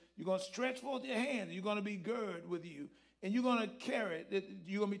says, you're going to stretch forth your hand, you're going to be girded with you, and you're going to carry it,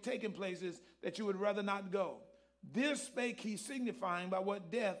 you're going to be taking places that you would rather not go. This spake he, signifying by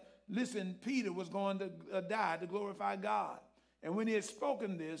what death, listen, Peter was going to die to glorify God. And when he had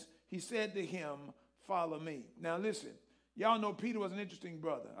spoken this, he said to him, follow me. Now listen, y'all know Peter was an interesting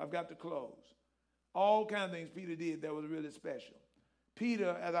brother. I've got to close. All kinds of things Peter did that was really special.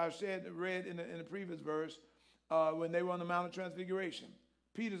 Peter, as I said, read in the previous verse, when they were on the Mount of Transfiguration,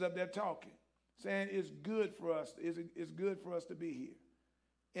 Peter's up there talking, saying it's good for us, it's good for us to be here.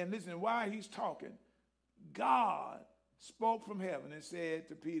 And listen, while he's talking, God spoke from heaven and said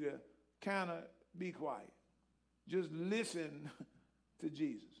to Peter, kind of be quiet. Just listen to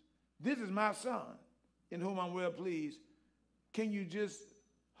Jesus. This is my son in whom I'm well pleased. Can you just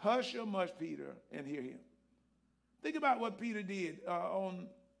hush your mush, Peter, and hear him? Think about what Peter did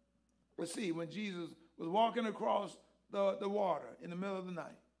when Jesus was walking across the water in the middle of the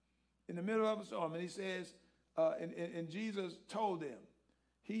night, in the middle of a storm. And he says, and Jesus told them,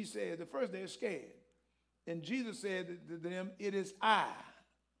 he said, the first they're scared. And Jesus said to them, it is I.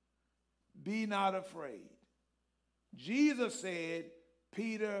 Be not afraid. Jesus said,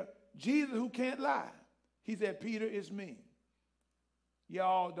 Peter, Jesus who can't lie. He said, Peter, it's me.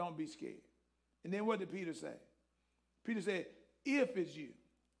 Y'all don't be scared. And then what did Peter say? Peter said, if it's you.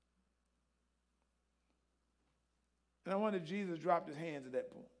 And I wonder if Jesus dropped his hands at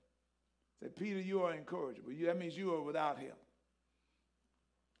that point. Said, Peter, you are incorrigible. That means you are without help.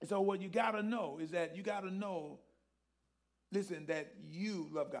 And so what you got to know is that you got to know, listen, that you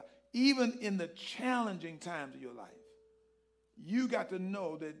love God. Even in the challenging times of your life, you got to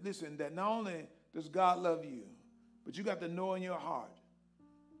know that, listen, that not only does God love you, but you got to know in your heart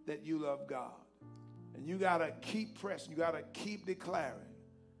that you love God. And you got to keep pressing. You got to keep declaring.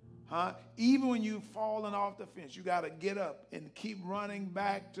 Even when you've fallen off the fence, you got to get up and keep running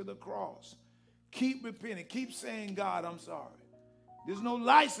back to the cross. Keep repenting. Keep saying, God, I'm sorry. There's no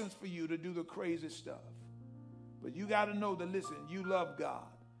license for you to do the crazy stuff. But you got to know that, listen, you love God.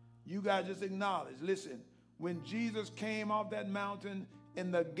 You got to just acknowledge, listen, when Jesus came off that mountain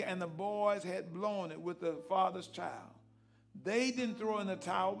and the boys had blown it with the father's child, they didn't throw in the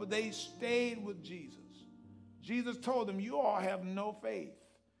towel, but they stayed with Jesus. Jesus told them, you all have no faith.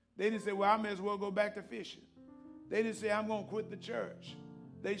 They didn't say, well, I may as well go back to fishing. They didn't say, I'm going to quit the church.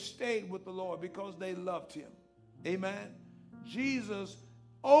 They stayed with the Lord because they loved him. Amen. Jesus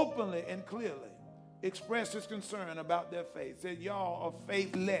openly and clearly expressed his concern about their faith. Said, y'all are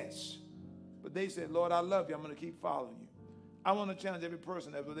faithless. But they said, Lord, I love you. I'm going to keep following you. I want to challenge every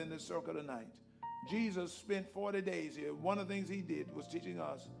person that's within this circle tonight. Jesus spent 40 days here. One of the things he did was teaching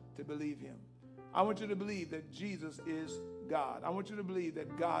us to believe him. I want you to believe that Jesus is God. I want you to believe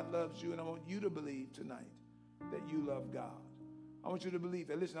that God loves you, and I want you to believe tonight that you love God. I want you to believe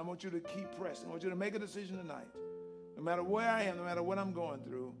that. Listen, I want you to keep pressing. I want you to make a decision tonight. No matter where I am, no matter what I'm going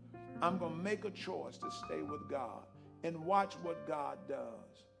through, I'm going to make a choice to stay with God and watch what God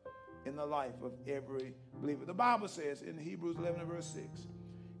does in the life of every believer. The Bible says in Hebrews 11 and verse 6,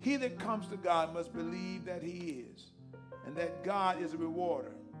 he that comes to God must believe that he is, and that God is a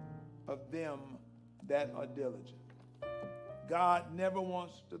rewarder of them that are diligent. God never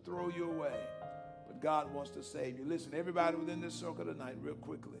wants to throw you away, but God wants to save you. Listen, everybody within this circle tonight, real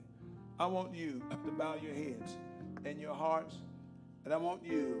quickly, I want you to bow your heads and your hearts, and I want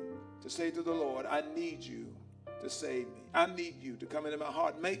you to say to the Lord, I need you to save me. I need you to come into my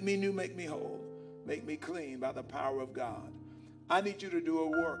heart. Make me new, make me whole, make me clean by the power of God. I need you to do a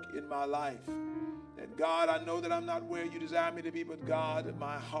work in my life. That God, I know that I'm not where you desire me to be, but God,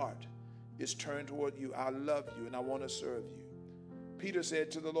 my heart is turned toward you. I love you and I want to serve you. Peter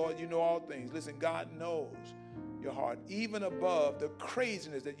said to the Lord, you know all things. Listen, God knows your heart, even above the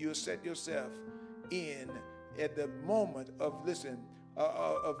craziness that you set yourself in at the moment of,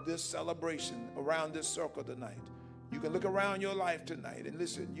 of this celebration around this circle tonight. You can look around your life tonight and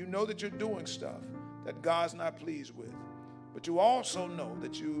listen, you know that you're doing stuff that God's not pleased with, but you also know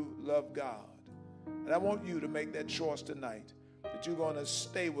that you love God. And I want you to make that choice tonight that you're going to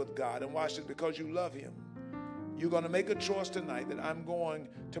stay with God and watch it because you love him. You're going to make a choice tonight that I'm going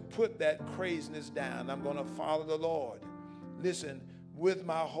to put that craziness down. I'm going to follow the Lord. Listen, with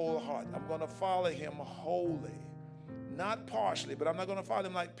my whole heart. I'm going to follow him wholly. Not partially, but I'm not going to follow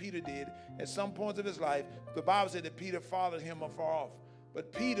him like Peter did. At some points of his life, the Bible said that Peter followed him afar off.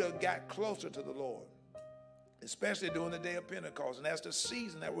 But Peter got closer to the Lord, especially during the day of Pentecost. And that's the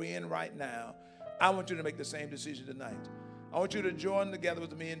season that we're in right now. I want you to make the same decision tonight. I want you to join together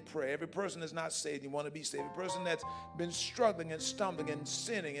with me in prayer. Every person that's not saved, you want to be saved. Every person that's been struggling and stumbling and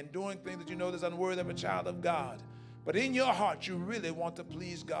sinning and doing things that you know that's unworthy of a child of God. But in your heart, you really want to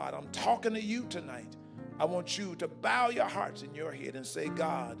please God. I'm talking to you tonight. I want you to bow your hearts in your head and say,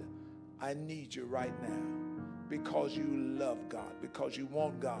 God, I need you right now because you love God, because you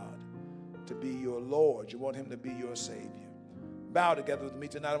want God to be your Lord. You want him to be your Savior. Bow together with me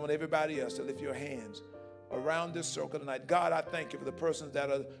tonight. I want everybody else to lift your hands around this circle tonight. God, I thank you for the persons that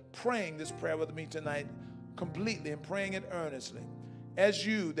are praying this prayer with me tonight completely and praying it earnestly. As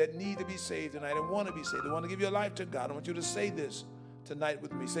you that need to be saved tonight and want to be saved, and want to give your life to God, I want you to say this tonight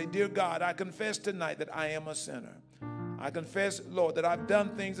with me. Say, dear God, I confess tonight that I am a sinner. I confess, Lord, that I've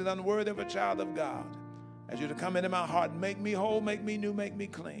done things that are unworthy of a child of God. I ask you to come into my heart, make me whole, make me new, make me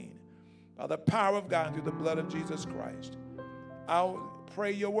clean. By the power of God through the blood of Jesus Christ. I'll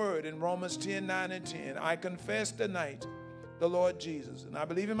pray your word in Romans 10, 9 and 10. I confess tonight the Lord Jesus. And I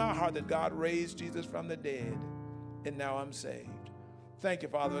believe in my heart that God raised Jesus from the dead. And now I'm saved. Thank you,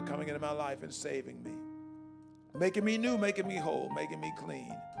 Father, for coming into my life and saving me. Making me new, making me whole, making me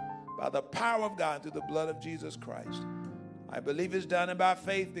clean. By the power of God through the blood of Jesus Christ. I believe it's done, and by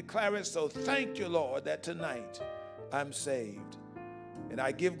faith declare it so. Thank you, Lord, that tonight I'm saved. And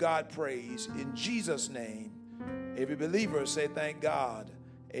I give God praise in Jesus' name. Every believer say thank God.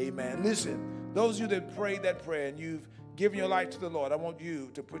 Amen. Listen, those of you that prayed that prayer and you've given your life to the Lord, I want you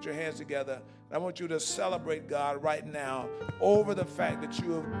to put your hands together. I want you to celebrate God right now over the fact that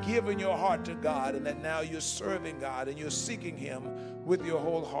you have given your heart to God and that now you're serving God and you're seeking him with your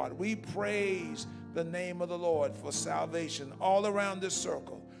whole heart. We praise the name of the Lord for salvation all around this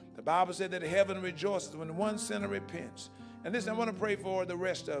circle. The Bible said that heaven rejoices when one sinner repents. And listen, I want to pray for the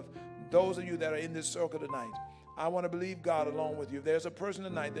rest of those of you that are in this circle tonight. I want to believe God along with you. If there's a person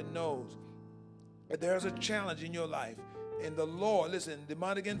tonight that knows that there's a challenge in your life, and the Lord, listen,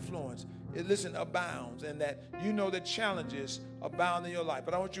 demonic influence, abounds, and that you know that challenges abound in your life.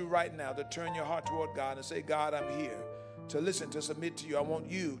 But I want you right now to turn your heart toward God and say, God, I'm here to listen, to submit to you. I want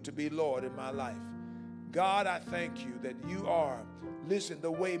you to be Lord in my life. God, I thank you that you are,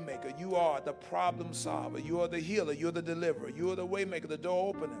 the way maker. You are the problem solver. You are the healer. You're the deliverer. You are the way maker, the door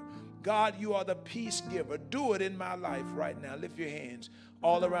opener. God, you are the peace giver. Do it in my life right now. Lift your hands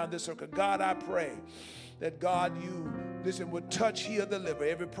all around this circle. God, I pray that God, you, would touch, heal, deliver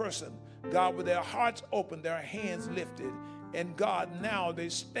every person. God, with their hearts open, their hands lifted. And God, now they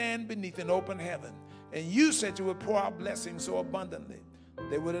stand beneath an open heaven. And you said you would pour out blessings so abundantly.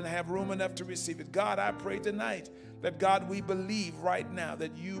 They wouldn't have room enough to receive it. God, I pray tonight that, God, we believe right now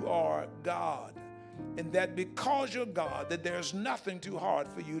that you are God. and that because you're God, that there's nothing too hard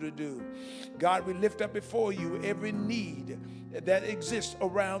for you to do. God, we lift up before you every need that exists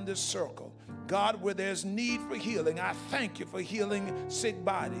around this circle. God, where there's need for healing, I thank you for healing sick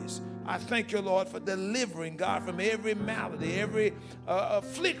bodies. I thank you, Lord, for delivering, God, from every malady, every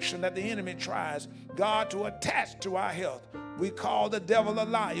affliction that the enemy tries, God, to attach to our health. We call the devil a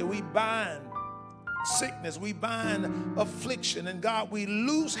liar. We bind sickness, we bind affliction, and God, we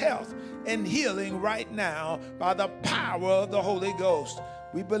lose health and healing right now by the power of the Holy Ghost.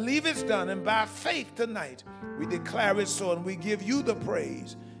 We believe it's done, and by faith tonight, we declare it so, and we give you the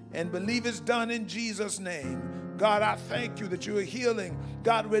praise and believe it's done in Jesus' name. God, I thank you that you are healing,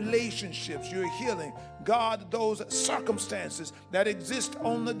 God, relationships. You're healing, God, those circumstances that exist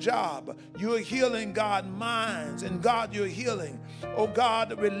on the job. You're healing, God, minds. And God, you're healing, oh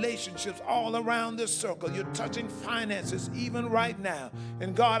God, relationships all around this circle. You're touching finances even right now.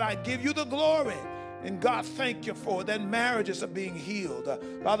 And God, I give you the glory. And God, thank you for that marriages are being healed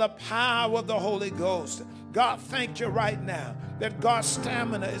by the power of the Holy Ghost. God, thank you right now that God's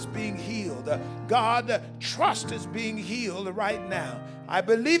stamina is being healed. God, trust is being healed right now. I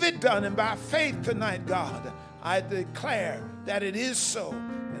believe it done, and by faith tonight, God, I declare that it is so.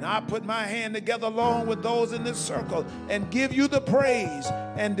 And I put my hand together along with those in this circle and give you the praise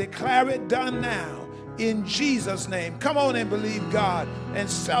and declare it done now in Jesus' name. Come on and believe God and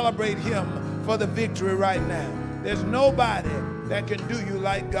celebrate him for the victory right now. There's nobody that can do you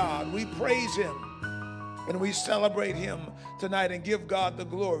like God. We praise him and we celebrate him tonight and give God the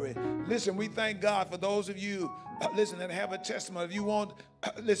glory. Listen, we thank God for those of you, listen, that have a testimony. If you want,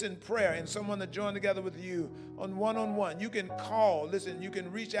 listen, prayer and someone to join together with you on one-on-one, you can call. Listen, you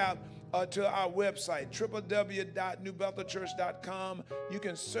can reach out to our website, www.newbethelchurch.com. You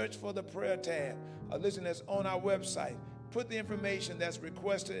can search for the prayer tab. Listen, that's on our website. Put the information that's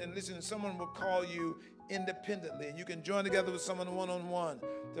requested, and listen, someone will call you independently, and you can join together with someone one-on-one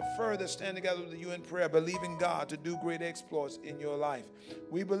to further stand together with you in prayer, believing God to do great exploits in your life.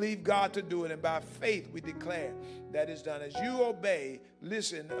 We believe God to do it, and by faith we declare that is done. As you obey,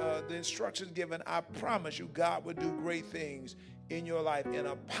 listen, the instructions given, I promise you God will do great things in your life in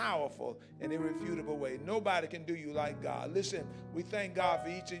a powerful and irrefutable way. Nobody can do you like God. Listen, we thank God for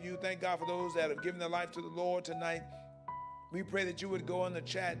each of you. Thank God for those that have given their life to the Lord tonight. We pray that you would go on the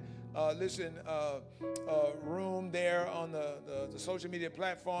chat, room there on the social media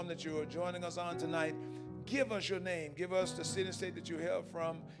platform that you are joining us on tonight. Give us your name. Give us the city and state that you hail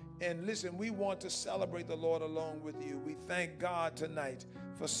from. And listen, we want to celebrate the Lord along with you. We thank God tonight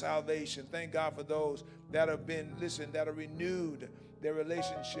for salvation. Thank God for those that have been, that are renewed their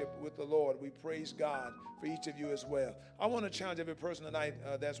relationship with the Lord. We praise God for each of you as well. I want to challenge every person tonight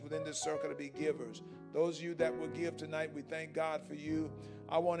that's within this circle to be givers. Those of you that will give tonight, we thank God for you.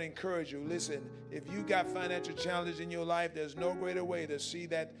 I want to encourage you. Listen, if you got financial challenges in your life, there's no greater way to see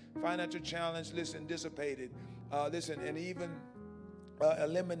that financial challenge, dissipated, and even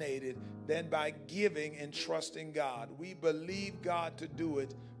eliminated than by giving and trusting God. We believe God to do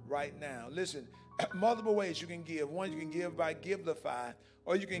it right now. Listen, multiple ways you can give. One, you can give by Givelify,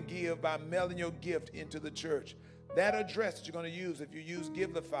 or you can give by mailing your gift into the church. That address that you're going to use if you use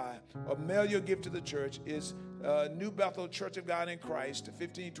Givelify or mail your gift to the church is New Bethel Church of God in Christ,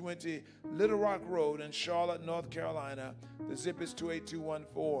 1520 Little Rock Road in Charlotte, North Carolina. The zip is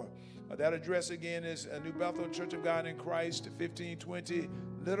 28214. That address again is New Bethel Church of God in Christ, 1520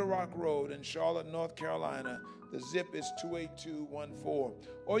 Little Rock Road in Charlotte, North Carolina. The zip is 28214.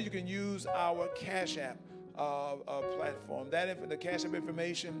 Or you can use our Cash App platform. The Cash App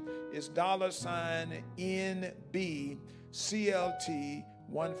information is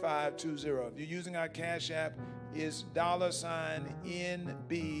 $NBCLT1520. If you're using our Cash App, is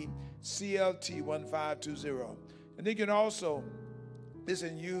 $NBCLT1520. And then you can also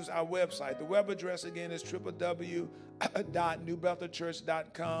use our website. The web address again is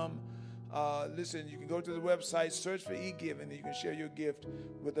www.newbethelchurch.com. You can go to the website, search for eGiving, and you can share your gift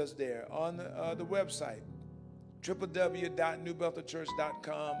with us there. On the website,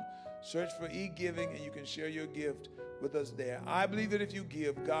 www.newbethelchurch.com, search for eGiving, and you can share your gift with us there. I believe that if you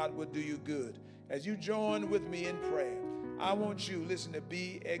give, God will do you good. As you join with me in prayer, I want you, to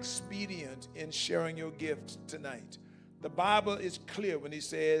be expedient in sharing your gift tonight. The Bible is clear when he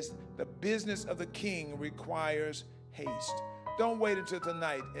says the business of the king requires haste. Don't wait until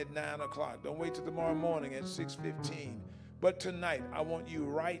tonight at 9 o'clock. Don't wait till tomorrow morning at 6:15. But tonight, I want you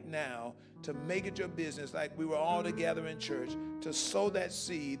right now to make it your business, like we were all together in church, to sow that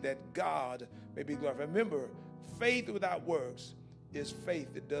seed that God may be glorified. Remember, faith without works is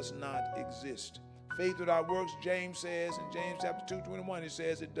faith that does not exist. Faith without works, James says, in James chapter 2:21, he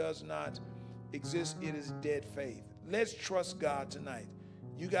says it does not exists, it is dead faith. Let's trust God tonight.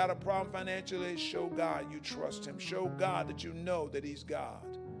 You got a problem financially, show God you trust him. Show God that you know that he's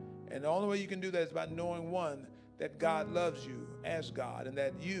God. And the only way you can do that is by knowing, one, that God loves you as God and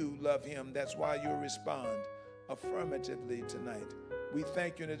that you love him. That's why you'll respond affirmatively tonight. We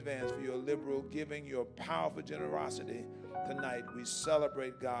thank you in advance for your liberal giving, your powerful generosity tonight. We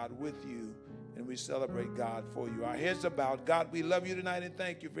celebrate God with you and we celebrate God for you. Our heads are bowed. God, we love you tonight and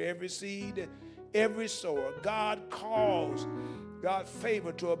thank you for every seed, every sower. God calls, God,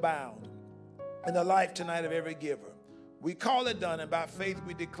 favor to abound in the life tonight of every giver. We call it done, and by faith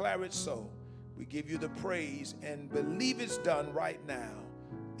we declare it so. We give you the praise and believe it's done right now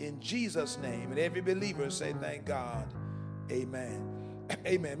in Jesus' name. And every believer say, thank God. Amen.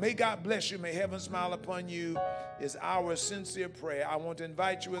 Amen. May God bless you. May heaven smile upon you is our sincere prayer. I want to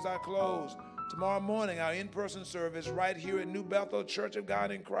invite you as I close. Tomorrow morning, our in-person service right here at New Bethel Church of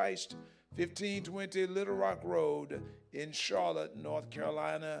God in Christ, 1520 Little Rock Road in Charlotte, North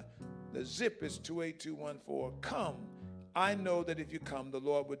Carolina. The zip is 28214. Come. I know that if you come, the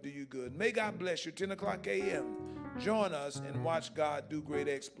Lord will do you good. May God bless you. 10 o'clock a.m. Join us and watch God do great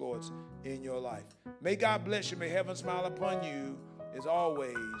exploits in your life. May God bless you. May heaven smile upon you is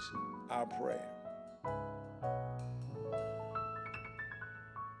always our prayer.